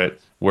you caught it,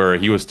 where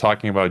he was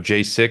talking about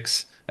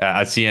J6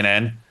 at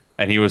CNN,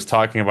 and he was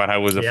talking about how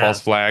it was a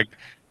false flag,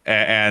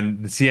 and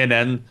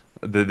CNN,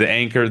 the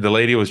anchor, the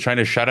lady was trying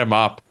to shut him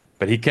up,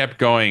 but he kept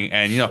going.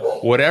 And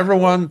what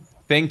everyone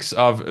thinks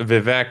of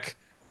Vivek,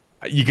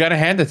 you got to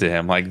hand it to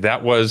him. Like,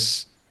 that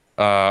was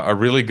a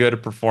really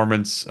good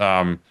performance.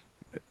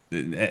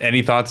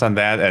 Any thoughts on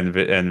that and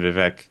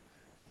Vivek?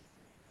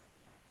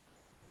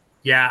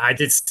 Yeah, I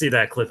did see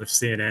that clip of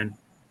CNN,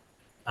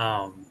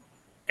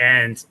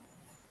 and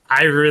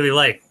I really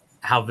like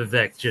how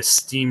Vivek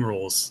just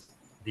steamrolls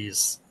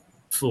these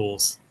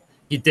fools.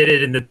 He did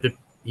it in the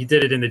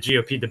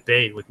GOP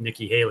debate with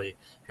Nikki Haley,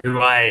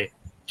 who I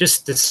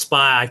just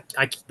despise.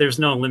 There's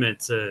no limit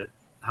to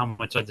how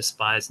much I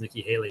despise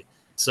Nikki Haley.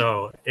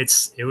 So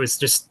it was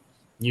just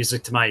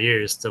music to my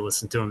ears to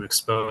listen to him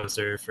expose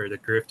her for the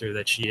grifter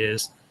that she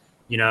is.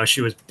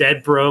 She was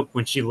dead broke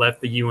when she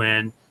left the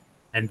UN,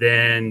 and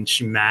then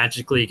she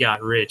magically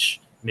got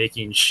rich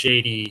making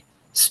shady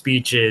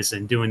speeches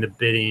and doing the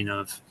bidding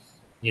of,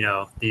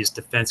 these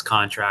defense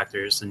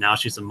contractors. And now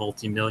she's a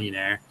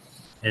multimillionaire.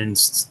 And,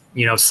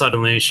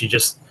 suddenly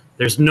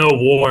there's no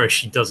war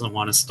she doesn't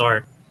want to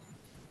start.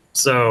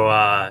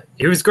 So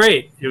it was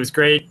great. It was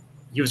great.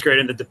 He was great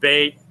in the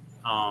debate.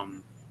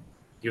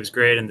 He was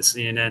great in the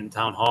CNN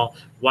town hall.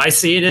 Why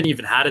CNN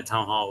even had a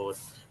town hall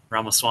with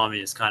Ramaswamy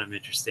is kind of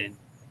interesting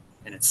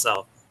in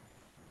itself.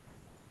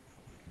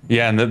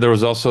 Yeah, and there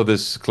was also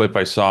this clip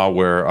I saw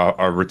where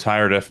a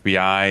retired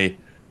FBI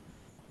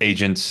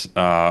agent,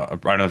 I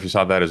don't know if you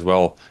saw that as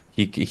well,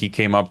 he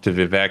came up to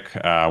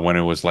Vivek when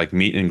it was like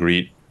meet and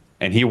greet,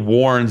 and he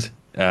warned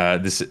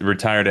this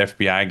retired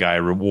FBI guy,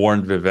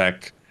 warned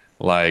Vivek,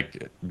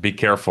 like, be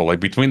careful, like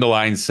between the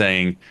lines,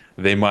 saying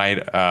they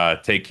might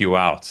take you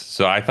out.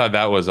 So I thought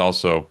that was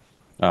also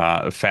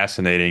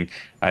fascinating.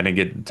 I didn't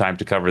get time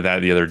to cover that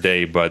the other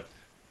day, but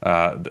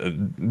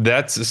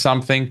that's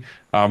something.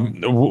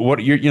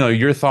 What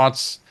your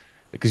thoughts?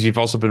 Because you've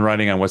also been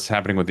writing on what's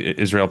happening with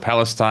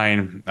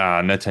Israel-Palestine,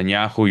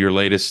 Netanyahu. Your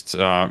latest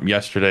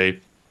yesterday,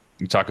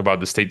 you talk about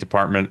the State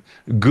Department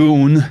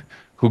goon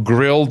who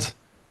grilled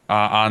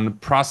on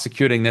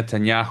prosecuting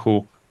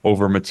Netanyahu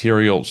over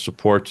material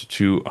support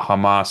to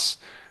Hamas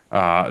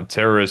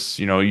terrorists.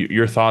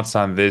 Your thoughts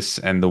on this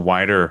and the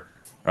wider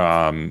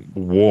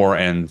war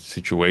and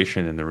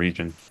situation in the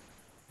region.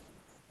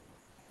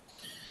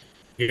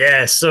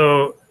 Yeah,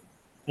 so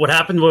what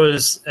happened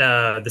was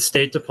the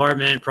State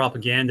Department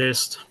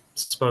propagandist,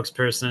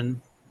 spokesperson,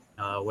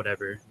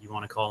 whatever you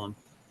want to call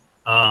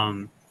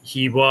him,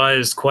 he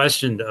was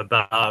questioned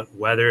about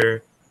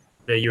whether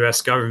the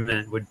U.S.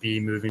 government would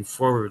be moving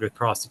forward with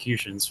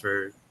prosecutions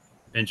for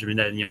Benjamin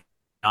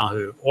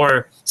Netanyahu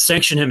or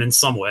sanction him in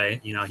some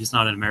way. He's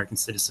not an American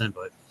citizen,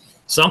 but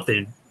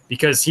something,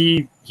 because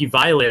he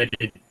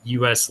violated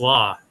U.S.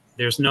 law.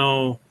 There's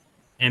no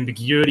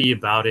ambiguity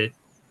about it.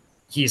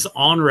 He's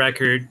on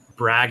record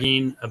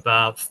bragging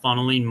about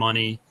funneling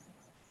money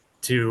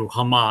to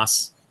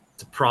Hamas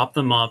to prop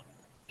them up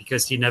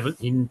because he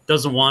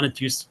doesn't want a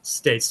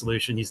two-state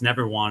solution. He's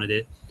never wanted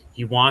it.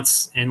 He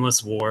wants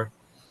endless war.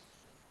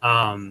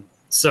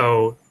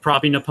 So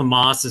propping up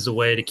Hamas is a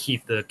way to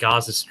keep the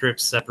Gaza Strip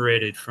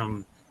separated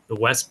from the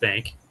West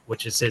Bank,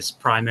 which is his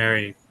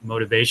primary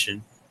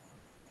motivation.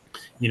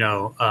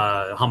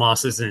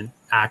 Hamas isn't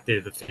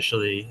active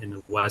officially in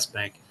the West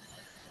Bank.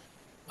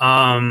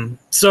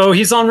 So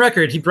he's on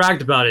record. He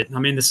bragged about it. I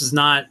mean, this is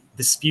not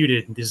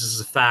disputed. This is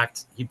a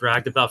fact. He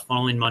bragged about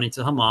funneling money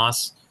to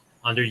Hamas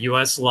under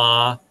U.S.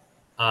 law,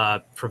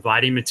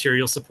 providing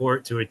material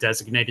support to a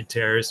designated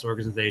terrorist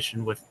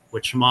organization,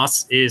 which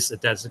Hamas is a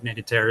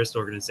designated terrorist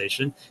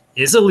organization,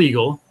 is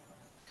illegal.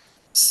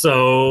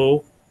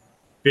 So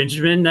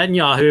Benjamin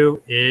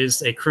Netanyahu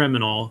is a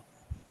criminal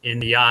in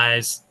the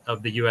eyes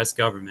of the U.S.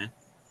 government.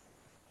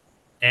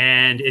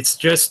 And it's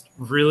just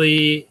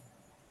really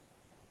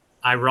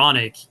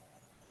ironic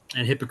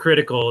and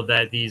hypocritical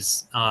that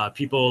these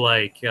people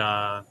like,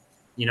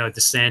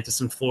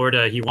 DeSantis in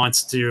Florida, he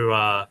wants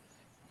to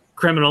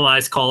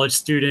criminalize college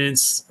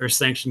students or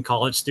sanction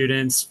college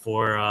students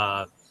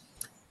for,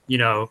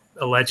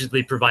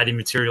 allegedly providing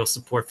material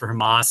support for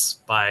Hamas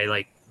by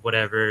like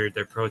whatever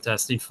they're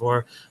protesting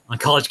for on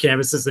college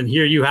campuses. And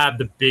here you have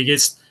the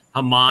biggest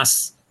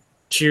Hamas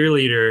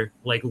cheerleader,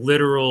 like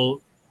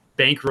literal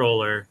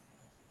bankroller,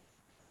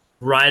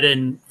 right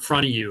in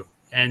front of you.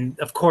 And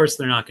of course,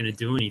 they're not going to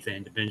do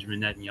anything to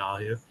Benjamin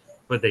Netanyahu,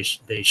 but they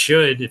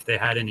should if they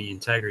had any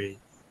integrity.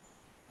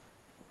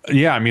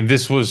 Yeah, I mean,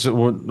 this was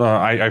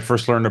I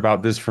first learned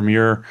about this from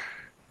your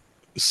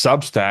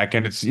Substack,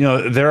 and it's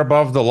they're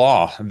above the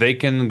law. They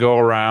can go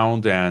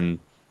around and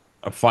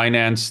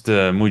finance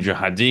the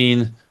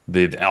Mujahideen,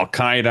 the Al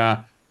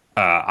Qaeda,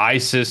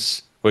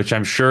 ISIS, which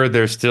I'm sure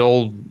they're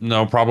still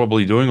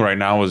probably doing right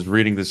now, is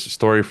reading this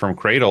story from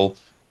Cradle,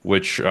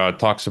 which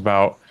talks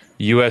about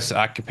U.S.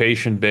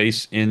 occupation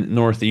base in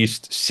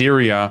northeast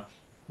Syria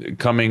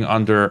coming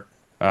under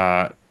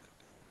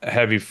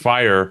heavy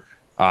fire.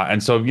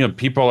 And so,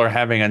 people are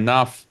having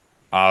enough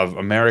of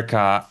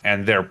America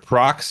and their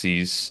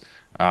proxies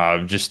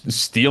just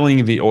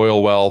stealing the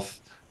oil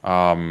wealth,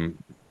 bombing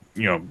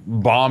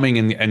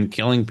and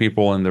killing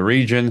people in the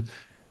region.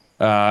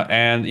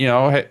 And,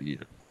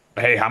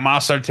 hey,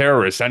 Hamas are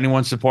terrorists.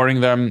 Anyone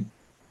supporting them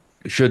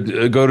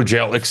should go to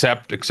jail,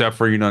 except for,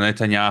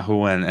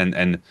 Netanyahu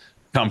and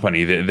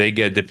company. They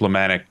get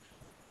diplomatic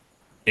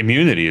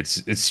immunity.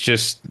 It's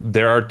just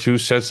there are two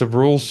sets of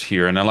rules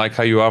here, and I like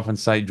how you often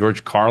cite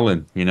George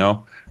Carlin.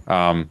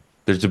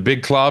 There's a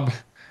big club,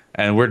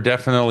 and we're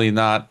definitely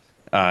not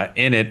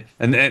in it.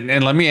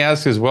 And let me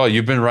ask as well.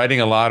 You've been writing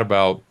a lot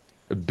about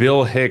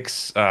Bill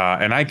Hicks,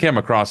 and I came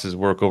across his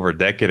work over a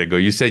decade ago.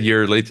 You said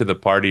you're late to the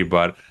party,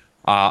 but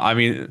I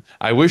mean,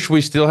 I wish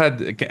we still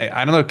had.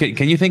 I don't know.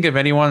 Can you think of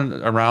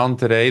anyone around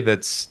today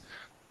that's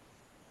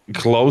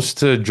close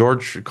to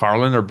George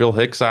Carlin or Bill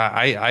Hicks?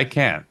 I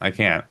can't.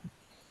 I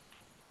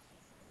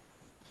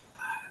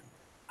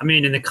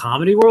mean, in the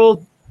comedy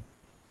world,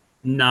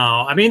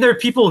 no. I mean, there are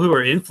people who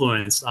are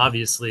influenced,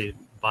 obviously,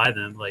 by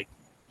them, like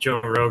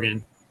Joe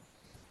Rogan.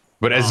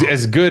 But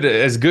as good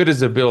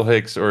as a Bill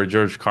Hicks or a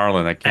George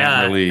Carlin, I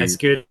can't really. As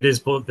good as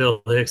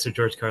Bill Hicks or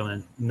George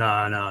Carlin.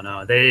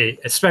 No. They,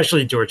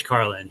 especially George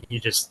Carlin, he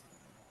just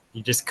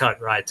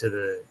cut right to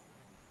the.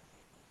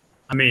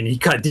 I mean, he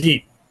cut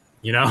deep,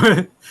 he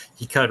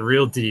cut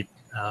real deep,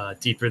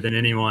 deeper than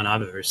anyone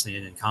I've ever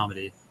seen in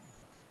comedy.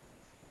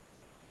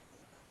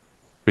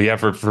 But yeah,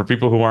 for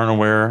people who aren't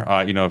aware,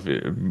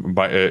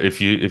 if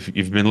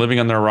you've been living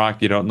under a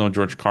rock, you don't know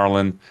George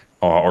Carlin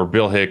or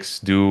Bill Hicks,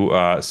 do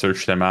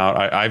search them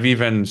out. I've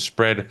even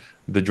spread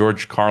the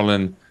George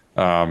Carlin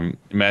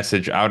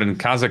message out in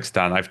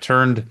Kazakhstan. I've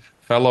turned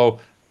fellow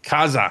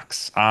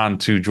Kazakhs on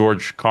to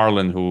George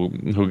Carlin,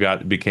 who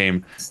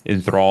became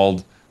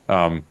enthralled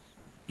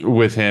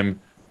with him.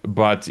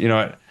 But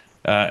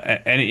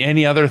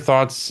any other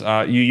thoughts?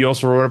 You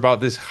also wrote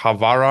about this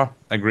Havara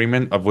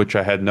agreement, of which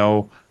I had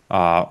no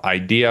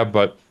idea,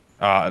 but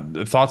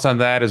thoughts on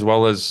that, as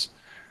well as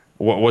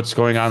what's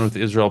going on with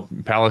Israel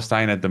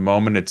Palestine at the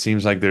moment. It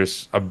seems like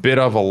there's a bit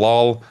of a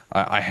lull.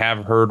 I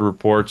have heard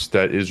reports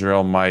that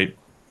Israel might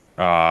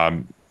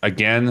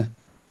again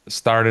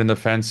start an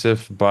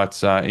offensive,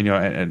 but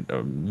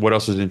and what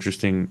else is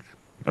interesting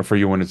for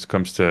you when it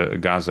comes to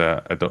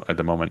Gaza at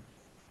the moment?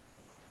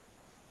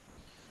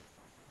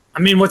 I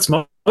mean, what's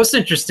most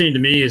interesting to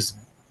me is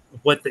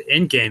what the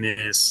end game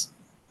is,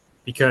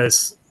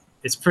 because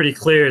it's pretty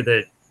clear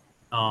that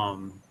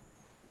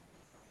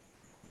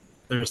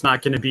there's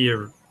not going to be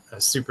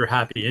a super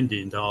happy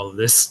ending to all of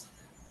this.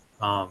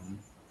 I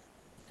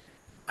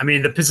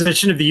mean, the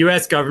position of the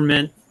U.S.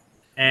 government,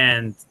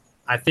 and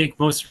I think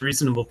most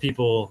reasonable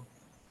people,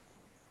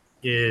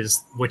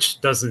 is,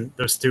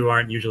 those two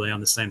aren't usually on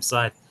the same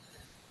side,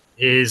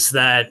 is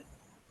that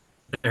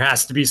there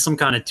has to be some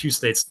kind of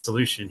two-state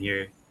solution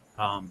here.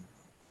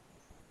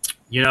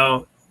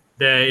 The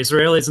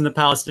Israelis and the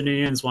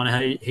Palestinians want to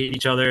hate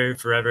each other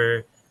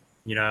forever.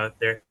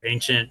 Their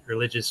ancient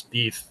religious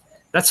beef.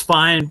 That's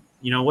fine,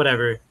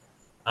 whatever.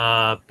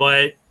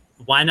 But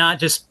why not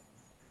just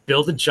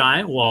build a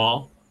giant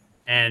wall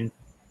and,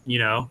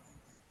 to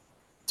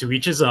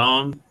each his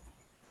own.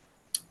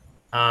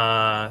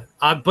 But,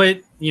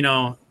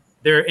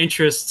 there are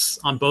interests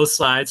on both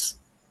sides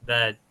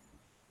that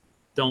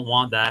don't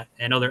want that,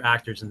 and other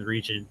actors in the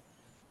region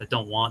that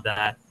don't want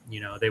that.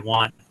 They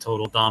want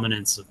total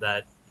dominance of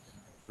that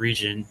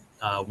region,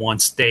 one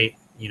state,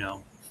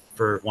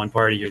 for one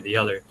party or the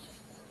other.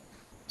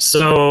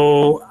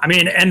 So, I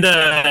mean, and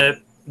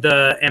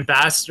the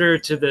ambassador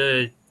to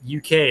the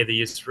UK,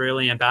 the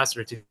Israeli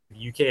ambassador to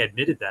the UK,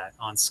 admitted that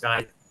on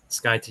Sky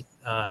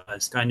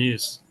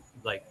News,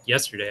 like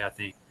yesterday, I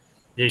think.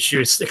 She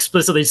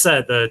explicitly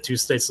said the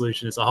two-state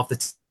solution is off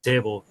the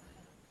table.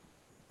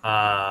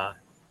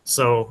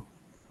 So,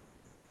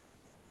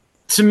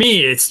 to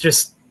me, it's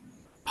just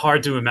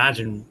hard to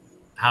imagine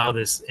how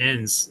this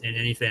ends in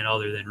anything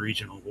other than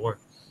regional war.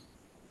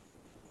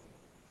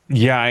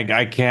 Yeah,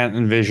 I can't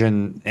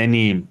envision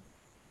any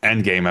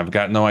end game. I've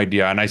got no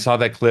idea. And I saw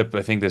that clip,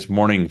 I think, this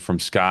morning from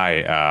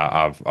Sky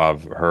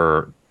of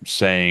her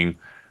saying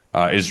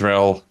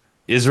Israel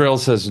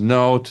says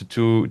no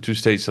to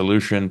two-state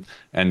solution.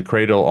 And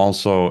Cradle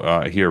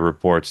also here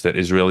reports that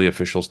Israeli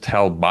officials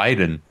tell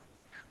Biden,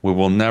 we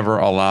will never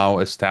allow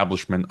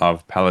establishment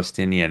of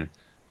Palestinian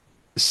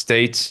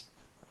states.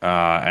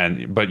 But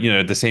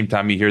at the same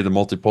time, you hear the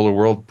multipolar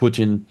world,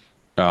 Putin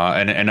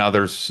and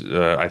others,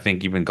 I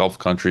think even Gulf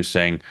countries,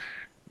 saying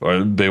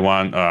they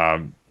want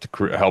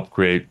to help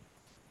create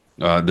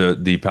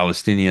the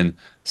Palestinian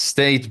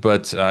state,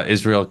 but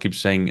Israel keeps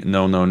saying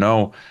no, no,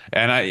 no.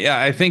 And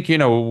I think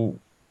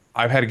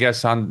I've had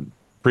guests on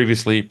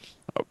previously.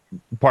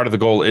 Part of the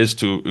goal is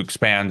to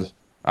expand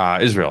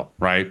Israel,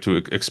 right? To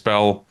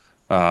expel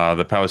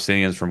the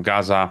Palestinians from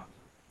Gaza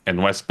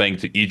and West Bank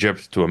to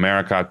Egypt to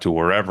America to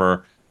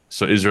wherever,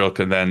 so Israel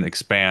can then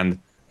expand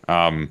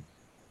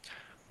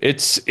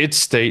its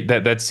state.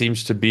 That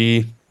seems to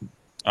be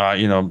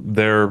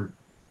their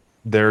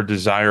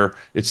desire.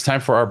 It's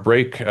time for our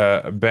break,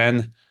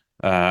 Ben.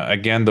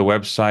 Again, the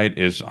website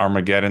is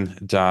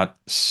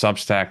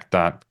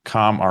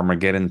armageddon.substack.com,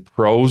 Armageddon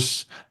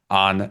Pros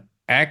on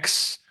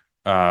X.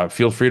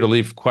 Feel free to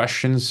leave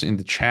questions in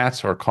the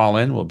chats or call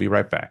in. We'll be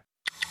right back.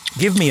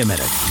 Give me a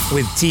minute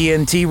with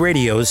TNT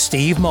Radio's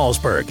Steve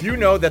Malzberg. You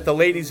know that the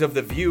ladies of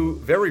The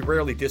View very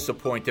rarely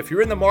disappoint. If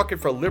you're in the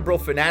market for liberal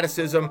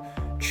fanaticism,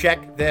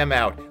 check them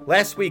out.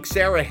 Last week,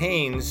 Sarah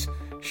Haynes,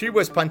 she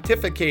was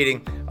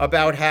pontificating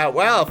about how,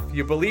 well, if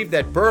you believe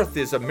that birth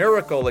is a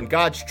miracle and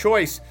God's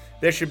choice,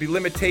 there should be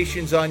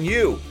limitations on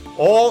you,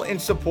 all in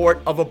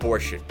support of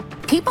abortion.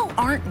 People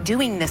aren't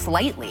doing this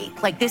lightly.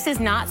 Like, this is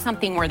not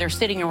something where they're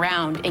sitting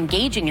around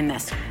engaging in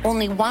this.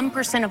 Only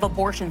 1% of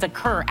abortions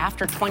occur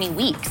after 20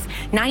 weeks.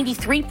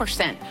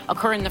 93%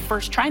 occur in the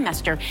first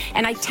trimester.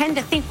 And I tend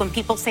to think when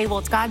people say, well,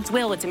 it's God's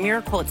will, it's a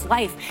miracle, it's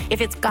life. If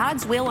it's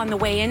God's will on the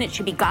way in, it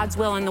should be God's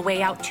will on the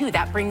way out, too.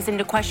 That brings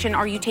into question,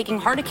 are you taking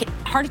heart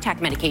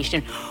attack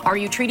medication? Are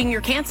you treating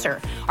your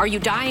cancer? Are you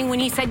dying when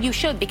he said you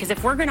should? Because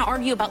if we're going to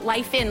argue about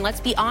life in,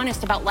 let's be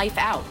honest about life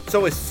out.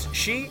 So is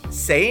she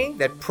saying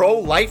that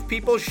pro-life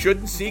people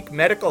shouldn't seek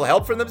medical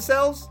help for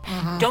themselves?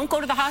 Don't go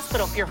to the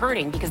hospital if you're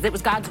hurting because it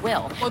was God's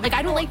will. Like,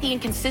 I don't like the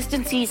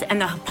inconsistencies and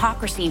the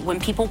hypocrisy when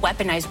people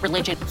weaponize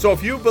religion. So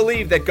if you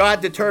believe that God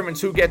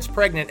determines who gets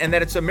pregnant and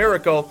that it's a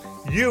miracle,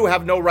 you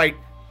have no right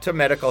to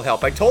medical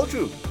help. I told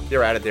you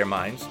they're out of their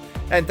minds.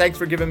 And thanks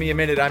for giving me a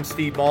minute. I'm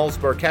Steve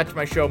Malzberg. Catch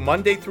my show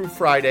Monday through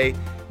Friday,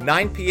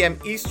 9 p.m.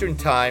 Eastern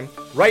Time,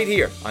 right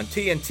here on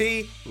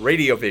TNT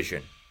Radio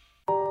Vision.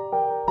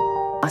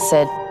 I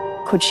said,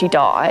 could she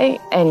die?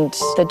 And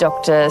the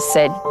doctor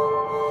said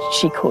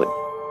she could.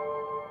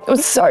 It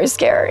was so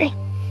scary.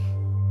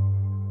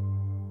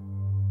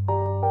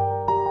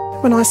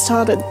 When I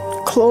started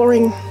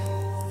clawing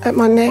at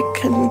my neck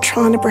and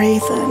trying to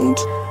breathe, and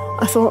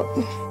I thought,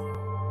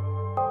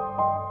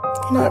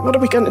 what are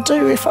we going to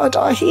do if I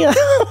die here?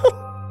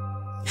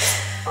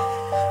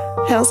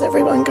 How's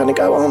everyone going to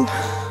go on?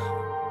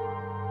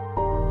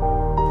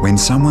 When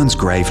someone's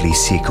gravely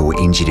sick or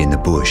injured in the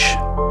bush,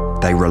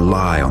 they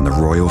rely on the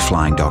Royal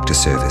Flying Doctor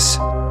Service.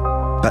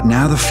 But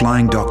now the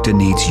Flying Doctor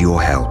needs your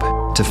help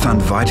to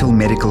fund vital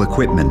medical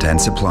equipment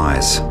and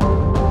supplies.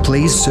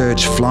 Please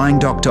search Flying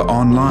Doctor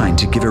online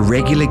to give a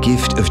regular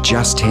gift of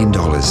just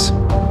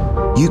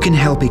 $10. You can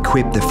help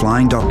equip the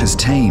Flying Doctor's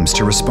teams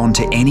to respond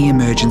to any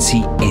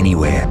emergency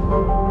anywhere.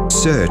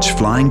 Search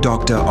Flying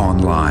Doctor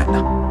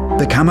online.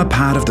 Become a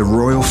part of the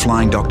Royal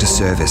Flying Doctor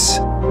Service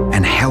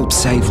and help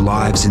save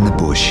lives in the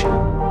bush.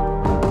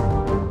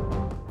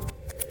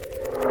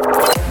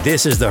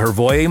 This is the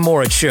Hrvoje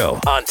Morić Show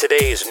on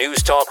today's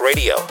News Talk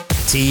Radio,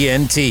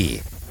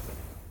 TNT.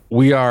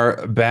 We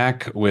are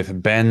back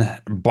with Ben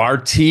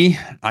Bartee.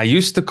 I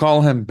used to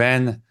call him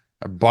Ben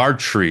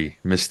Bartee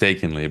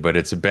mistakenly, but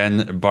it's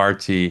Ben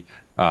Bartee.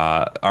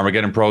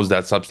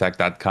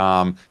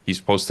 ArmageddonPros.substack.com.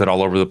 He's posted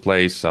all over the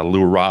place.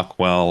 Lou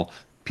Rockwell,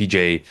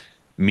 PJ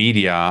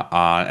Media,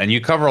 and you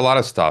cover a lot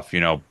of stuff.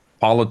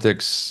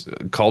 Politics,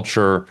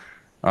 culture,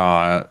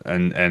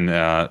 and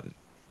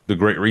the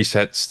Great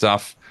Reset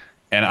stuff.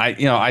 And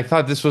I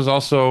thought this was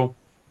also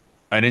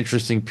an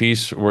interesting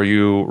piece where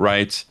you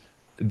write,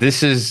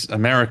 "This is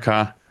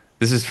America.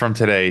 This is from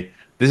today.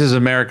 This is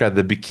America.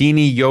 The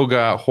bikini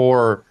yoga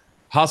whore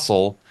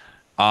hustle."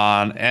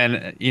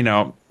 And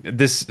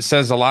this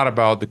says a lot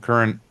about the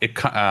current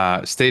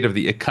state of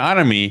the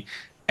economy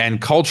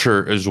and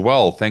culture as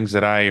well. Things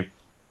that I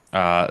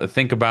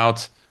think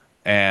about,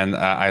 and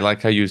I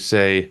like how you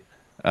say,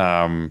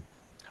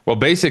 well,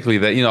 basically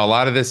that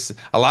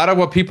a lot of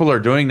what people are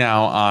doing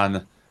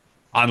now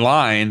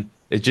online,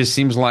 it just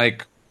seems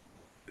like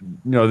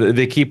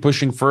they keep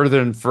pushing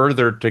further and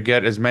further to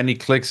get as many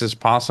clicks as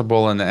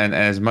possible and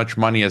as much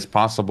money as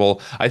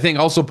possible. I think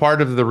also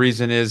part of the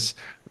reason is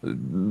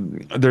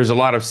there's a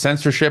lot of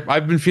censorship.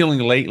 I've been feeling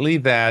lately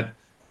that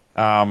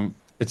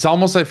it's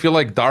almost, I feel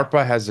like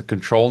DARPA has a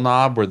control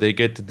knob where they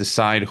get to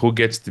decide who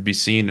gets to be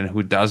seen and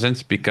who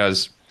doesn't,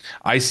 because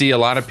I see a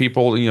lot of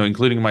people,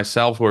 including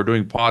myself, who are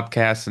doing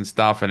podcasts and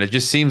stuff, and it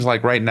just seems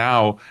like right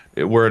now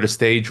we're at a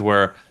stage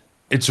where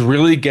it's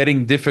really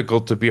getting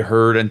difficult to be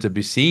heard and to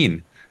be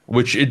seen,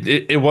 which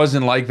it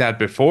wasn't like that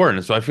before.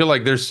 And so I feel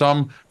like there's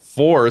some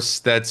force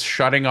that's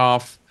shutting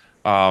off,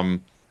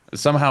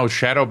 somehow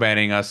shadow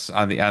banning us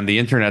on the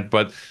internet.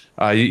 But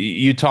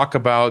you talk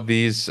about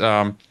these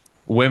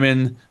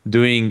women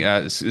doing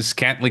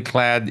scantily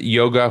clad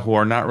yoga who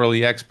are not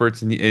really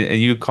experts, and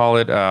you call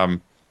it, well,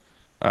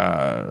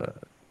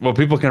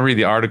 people can read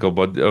the article,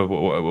 but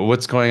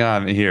what's going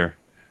on here?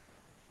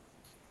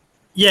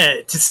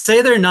 Yeah, to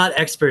say they're not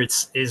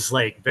experts is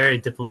like very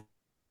diplomatic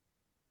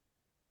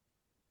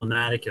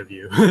of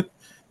you.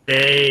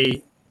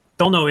 They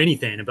don't know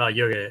anything about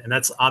yoga, and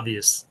that's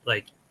obvious.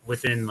 Like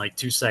within like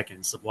 2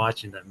 seconds of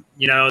watching them,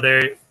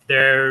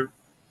 they're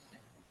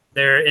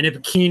they're in a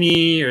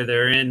bikini or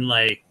they're in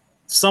like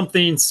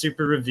something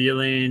super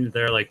revealing.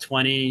 They're like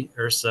 20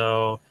 or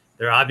so.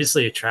 They're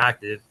obviously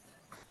attractive.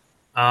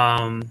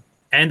 And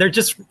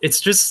it's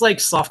just like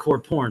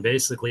softcore porn,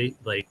 basically,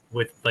 like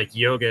with like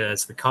yoga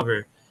as the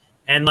cover.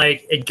 And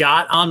like it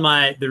got on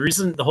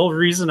the whole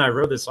reason I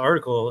wrote this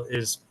article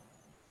is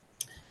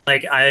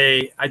like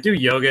I do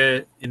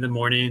yoga in the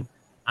morning.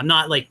 I'm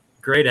not like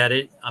great at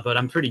it, but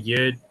I'm pretty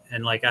good,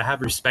 and like I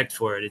have respect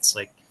for it. It's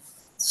like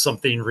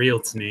something real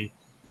to me.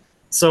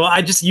 So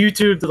I just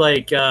YouTubed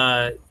like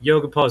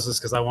yoga poses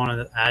because I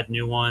wanted to add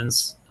new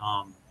ones,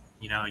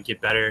 and get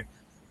better.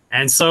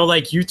 And so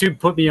like YouTube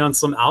put me on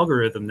some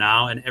algorithm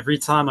now, and every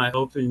time I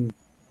open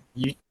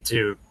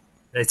YouTube,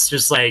 it's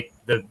just like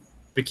the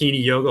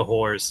bikini yoga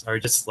whores are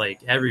just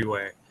like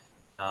everywhere.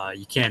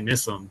 You can't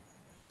miss them.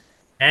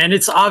 And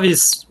it's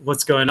obvious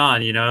what's going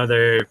on,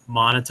 they're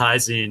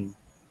monetizing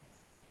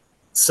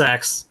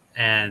sex,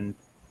 and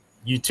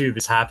YouTube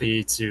is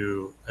happy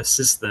to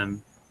assist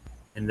them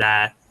in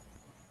that.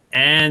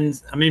 And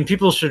I mean,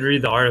 people should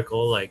read the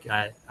article. Like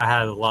I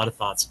have a lot of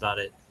thoughts about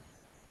it,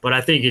 but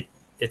I think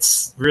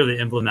it's really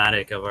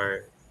emblematic of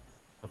our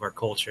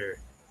culture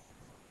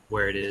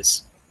where it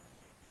is.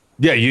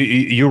 Yeah,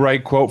 you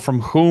write, quote,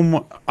 from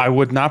whom I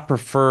would not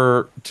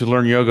prefer to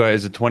learn yoga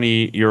as a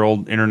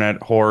 20-year-old internet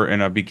whore in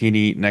a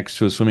bikini next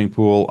to a swimming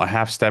pool, a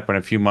half step and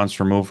a few months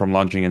removed from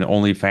launching an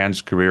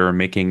OnlyFans career and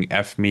making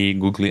F me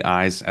googly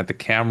eyes at the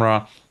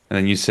camera. And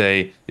then you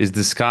say, is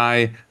the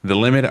sky the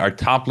limit? Are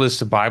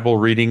topless Bible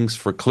readings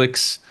for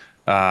clicks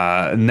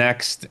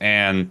next?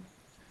 And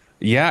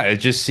yeah, it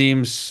just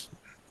seems,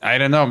 I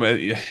don't know.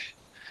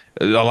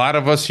 A lot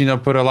of us,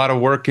 put a lot of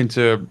work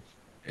into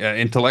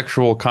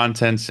intellectual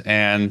content,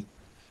 and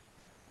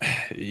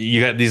you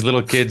got these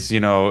little kids,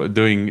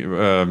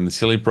 doing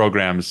silly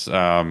programs,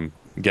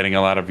 getting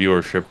a lot of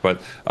viewership.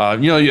 But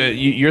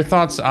your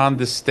thoughts on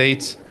the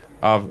state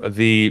of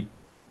the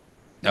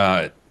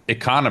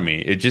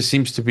economy? It just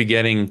seems to be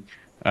getting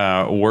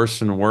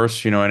worse and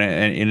worse. And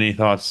any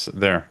thoughts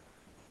there?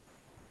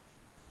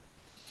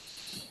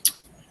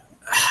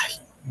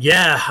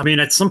 Yeah, I mean,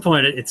 at some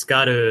point,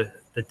 the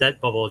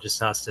debt bubble just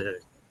has to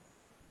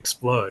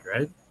explode,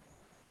 right?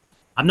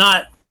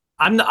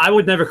 I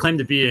would never claim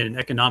to be an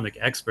economic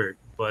expert,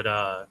 but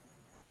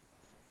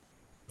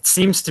it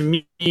seems to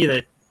me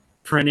that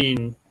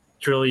printing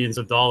trillions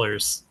of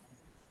dollars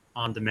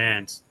on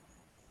demand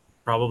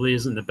probably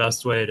isn't the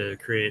best way to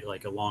create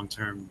like a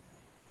long-term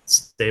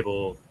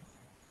stable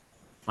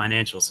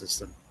financial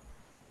system.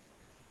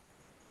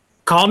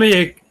 Call me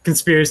a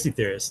conspiracy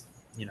theorist,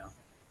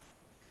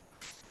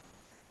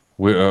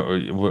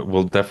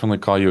 We'll definitely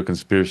call you a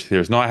conspiracy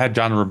theorist. No, I had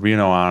John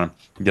Rubino on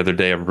the other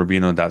day of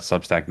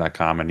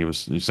rubino.substack.com, and he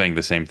was saying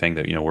the same thing,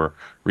 that we're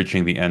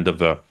reaching the end of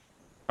the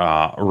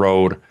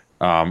road.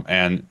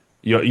 And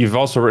you've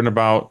also written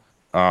about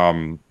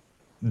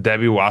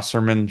Debbie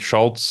Wasserman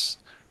Schultz,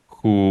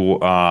 who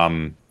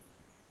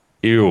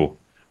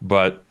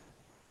but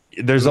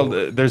there's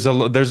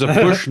a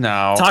push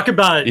now. Talk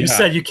about You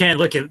said you can't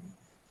look at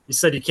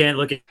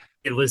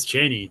Liz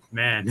Cheney,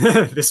 man.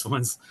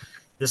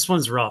 This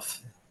one's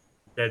rough,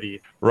 Debbie.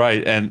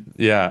 Right, and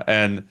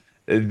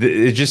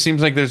it just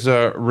seems like there's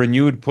a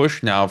renewed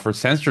push now for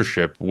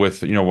censorship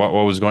with what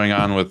was going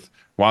on with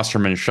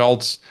Wasserman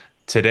Schultz.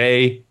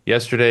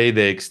 Yesterday,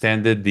 they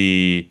extended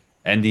the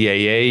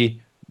NDAA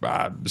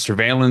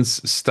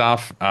surveillance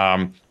stuff.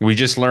 We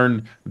just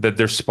learned that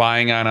they're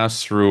spying on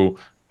us through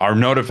our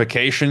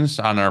notifications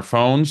on our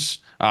phones.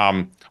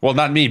 Well,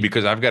 not me,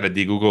 because I've got a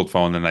de-Googled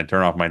phone and I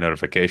turn off my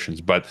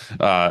notifications. But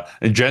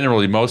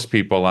generally, most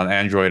people on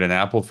Android and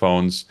Apple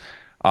phones,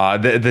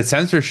 the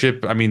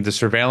censorship, I mean, the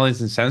surveillance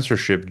and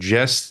censorship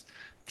just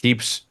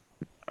keeps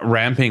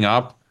ramping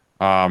up.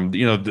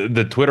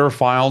 The Twitter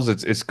files,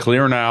 it's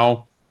clear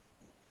now.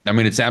 I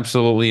mean, it's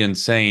absolutely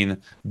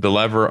insane, the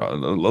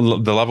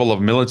level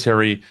of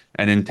military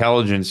and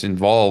intelligence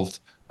involved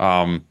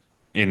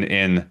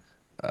in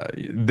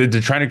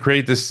they're trying to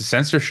create this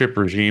censorship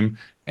regime.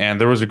 And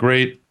there was a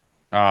great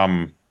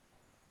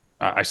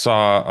I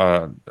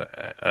saw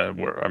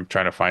I'm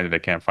trying to find it. I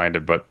can't find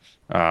it, but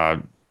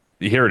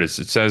here it is.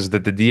 It says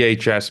that the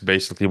DHS,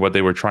 basically what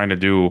they were trying to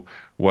do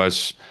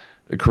was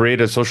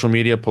create a social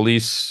media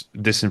police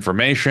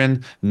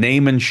disinformation,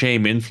 name and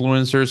shame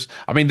influencers.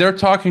 I mean, they're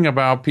talking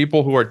about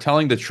people who are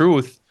telling the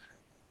truth,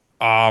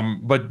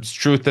 but it's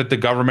truth that the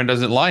government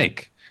doesn't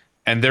like.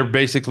 And they're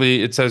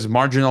basically, it says,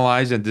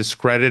 marginalize and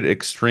discredit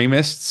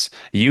extremists,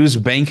 use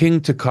banking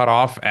to cut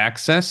off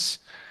access.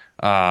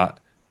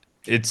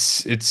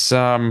 It's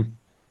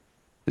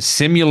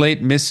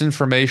simulate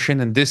misinformation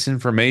and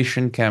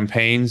disinformation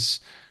campaigns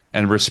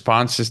and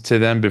responses to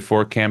them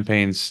before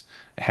campaigns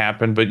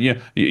happen. But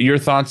your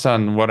thoughts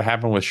on what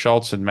happened with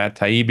Schultz and Matt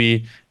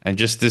Taibbi and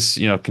just this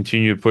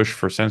continued push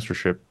for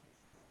censorship?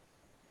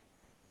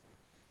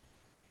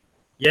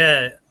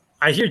 Yeah,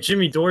 I hear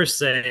Jimmy Dore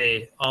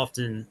say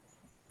often,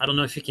 I don't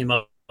know if he came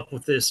up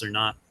with this or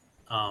not,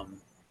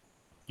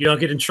 you don't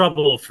get in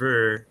trouble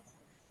for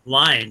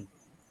lying,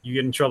 you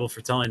get in trouble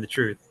for telling the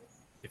truth.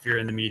 if you're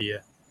in the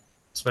media,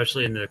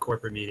 especially in the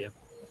corporate media.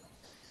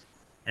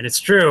 And it's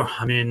true.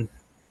 I mean,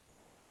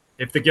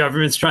 if the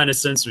government's trying to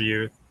censor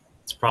you,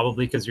 it's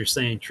probably because you're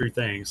saying true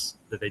things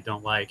that they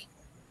don't like.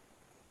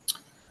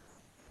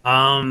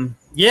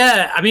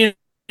 Yeah, I mean,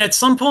 at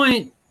some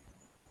point,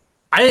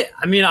 I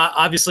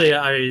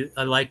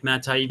like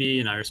Matt Taibbi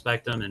and I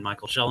respect him and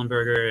Michael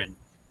Schellenberger, and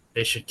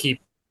they should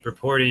keep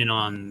reporting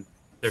on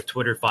their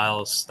Twitter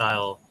files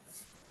style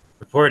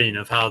reporting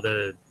of how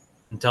the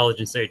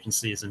intelligence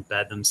agencies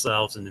embed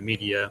themselves in the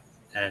media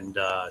and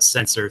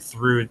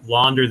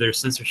launder their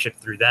censorship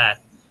through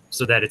that,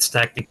 so that it's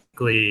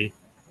technically,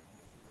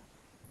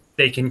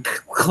 they can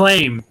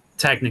claim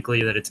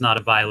technically that it's not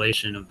a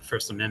violation of the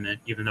First Amendment,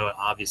 even though it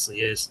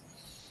obviously is.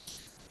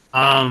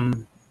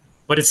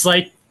 But it's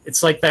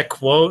like that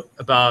quote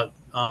about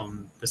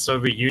the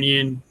Soviet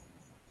Union,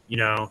 you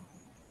know,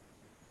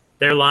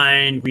 they're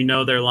lying, we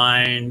know they're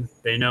lying,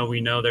 they know we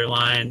know they're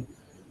lying.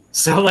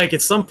 So like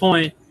at some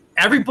point,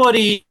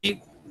 everybody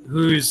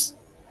whose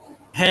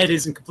head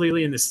isn't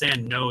completely in the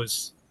sand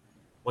knows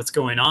what's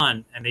going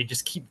on, and they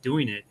just keep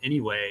doing it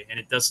anyway, and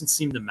it doesn't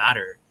seem to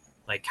matter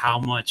like how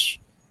much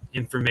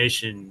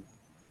information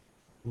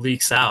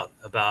leaks out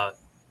about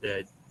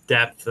the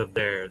depth of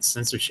their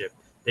censorship.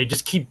 They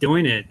just keep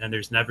doing it, and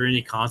there's never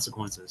any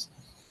consequences.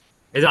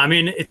 I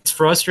mean, it's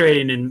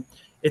frustrating, and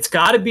it's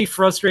got to be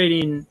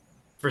frustrating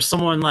for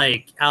someone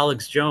like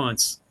Alex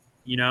Jones,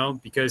 you know,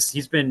 because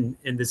he's been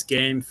in this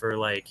game for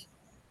like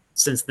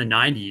since the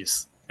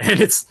 90s,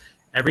 and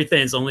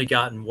everything's only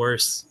gotten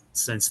worse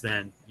since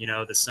then. You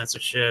know, the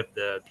censorship,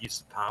 the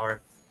abuse of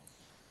power,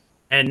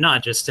 and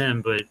not just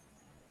him, but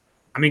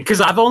I mean,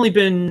 because I've only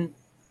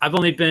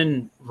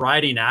been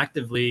writing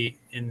actively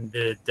in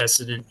the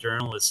dissident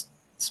journalist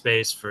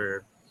space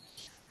for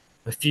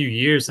a few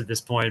years at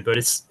this point, but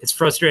it's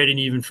frustrating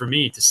even for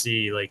me to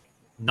see like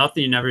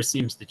nothing ever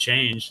seems to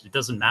change. It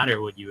doesn't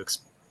matter what you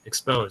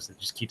expose; it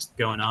just keeps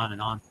going on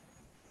and on.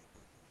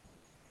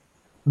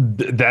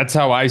 That's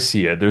how I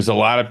see it. There's a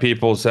lot of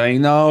people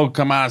saying, no,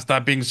 come on,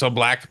 stop being so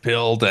black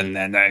pilled,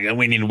 and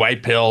we need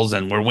white pills,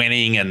 and we're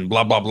winning, and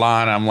blah blah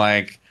blah. And I'm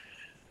like,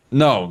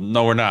 no,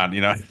 we're not.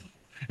 You know,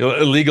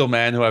 Illegal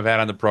Man, who I've had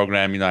on the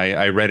program, you know,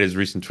 I read his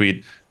recent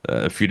tweet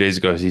a few days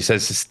ago. He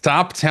says,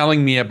 stop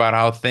telling me about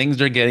how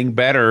things are getting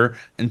better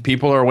and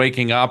people are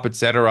waking up,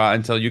 etc.,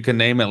 until you can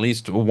name at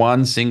least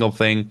one single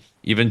thing,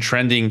 even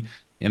trending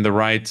in the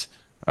right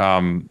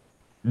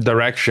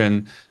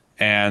direction.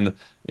 And,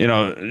 you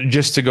know,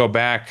 just to go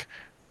back,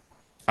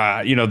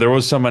 you know, there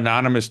was some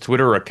anonymous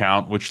Twitter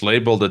account which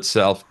labeled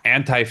itself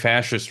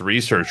anti-fascist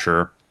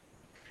researcher.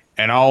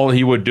 And all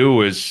he would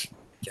do is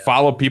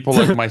follow people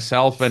like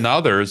myself and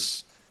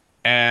others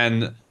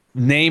and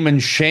name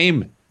and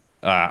shame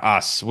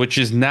us, which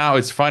is now,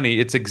 it's funny,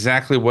 it's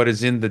exactly what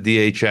is in the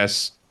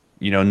DHS,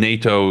 you know,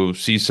 NATO,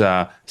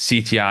 CISA,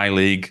 CTI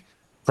League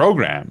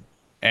program.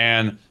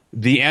 And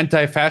the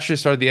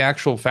anti-fascists are the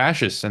actual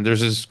fascists. And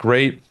there's this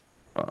great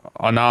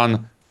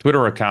Anon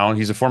Twitter account.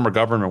 He's a former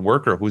government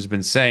worker who's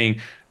been saying,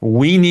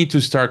 we need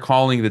to start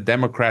calling the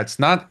Democrats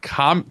not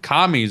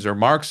commies or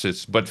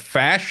Marxists, but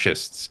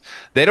fascists.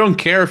 They don't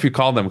care if you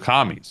call them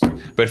commies,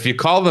 but if you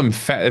call them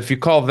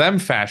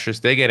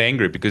fascists, they get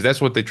angry, because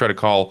that's what they try to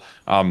call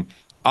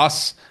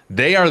us.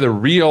 They are the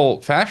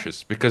real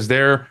fascists because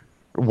they're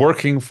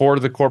working for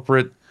the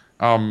corporate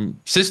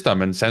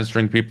system and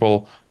censoring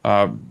people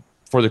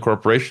for the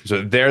corporation.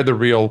 So they're the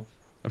real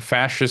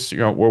fascists. You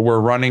know, we're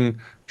running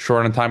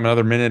short on time,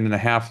 another minute and a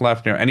half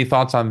left. You know, any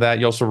thoughts on that?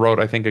 You also wrote,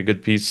 I think, a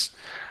good piece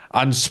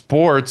on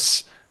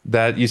sports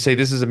that you say,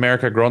 this is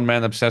America, grown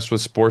men obsessed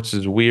with sports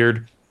is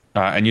weird.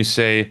 And you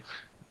say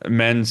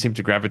men seem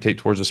to gravitate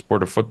towards the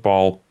sport of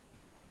football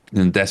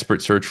in a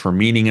desperate search for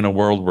meaning in a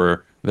world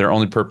where their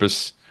only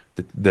purpose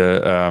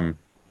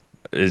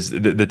is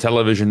the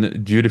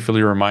television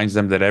dutifully reminds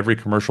them that every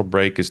commercial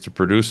break is to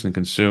produce and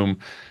consume.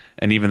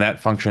 And even that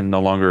function no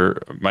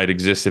longer might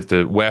exist if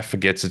the WEF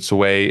gets its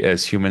way,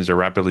 as humans are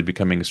rapidly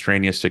becoming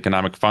extraneous to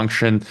economic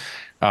function.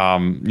 You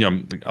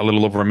know, a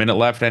little over a minute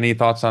left. Any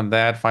thoughts on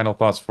that? Final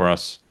thoughts for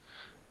us?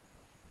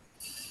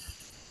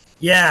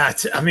 Yeah,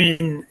 I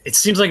mean, it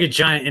seems like a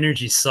giant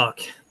energy suck,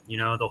 you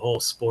know, the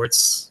whole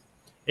sports.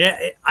 Yeah,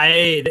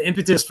 the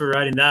impetus for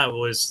writing that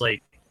was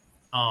like,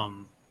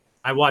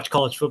 I watch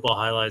college football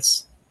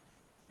highlights,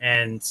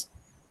 and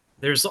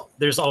there's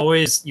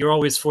always, you're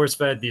always force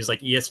fed these like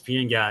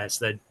ESPN guys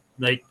that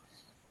like,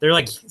 they're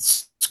like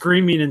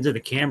screaming into the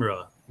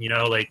camera, you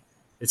know, like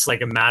it's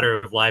like a matter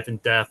of life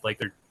and death, like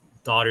their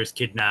daughter's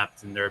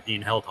kidnapped and they're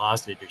being held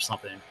hostage or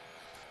something.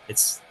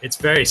 It's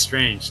very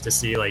strange to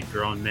see like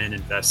grown men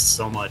invest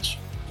so much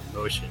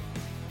emotion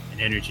and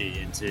energy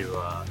into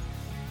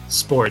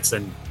sports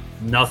and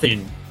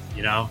nothing,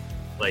 you know,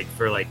 like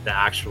for like the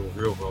actual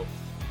real world.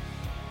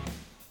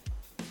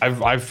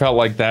 I've felt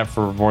like that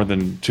for more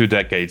than 2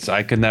 decades.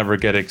 I could never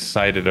get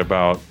excited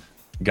about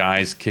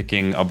guys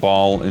kicking a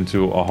ball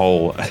into a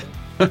hole.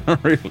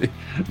 Really,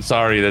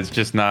 sorry, that's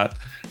just not.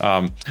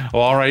 Well,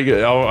 all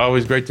right,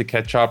 always great to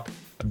catch up,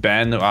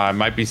 Ben. I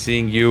might be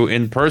seeing you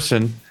in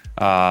person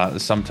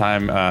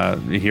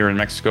sometime here in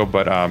Mexico.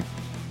 But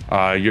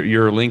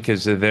your link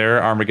is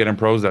there,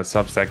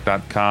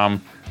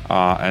 armageddonpros.substack.com,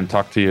 and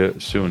talk to you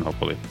soon,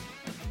 hopefully.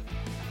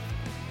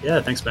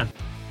 Yeah, thanks, Ben.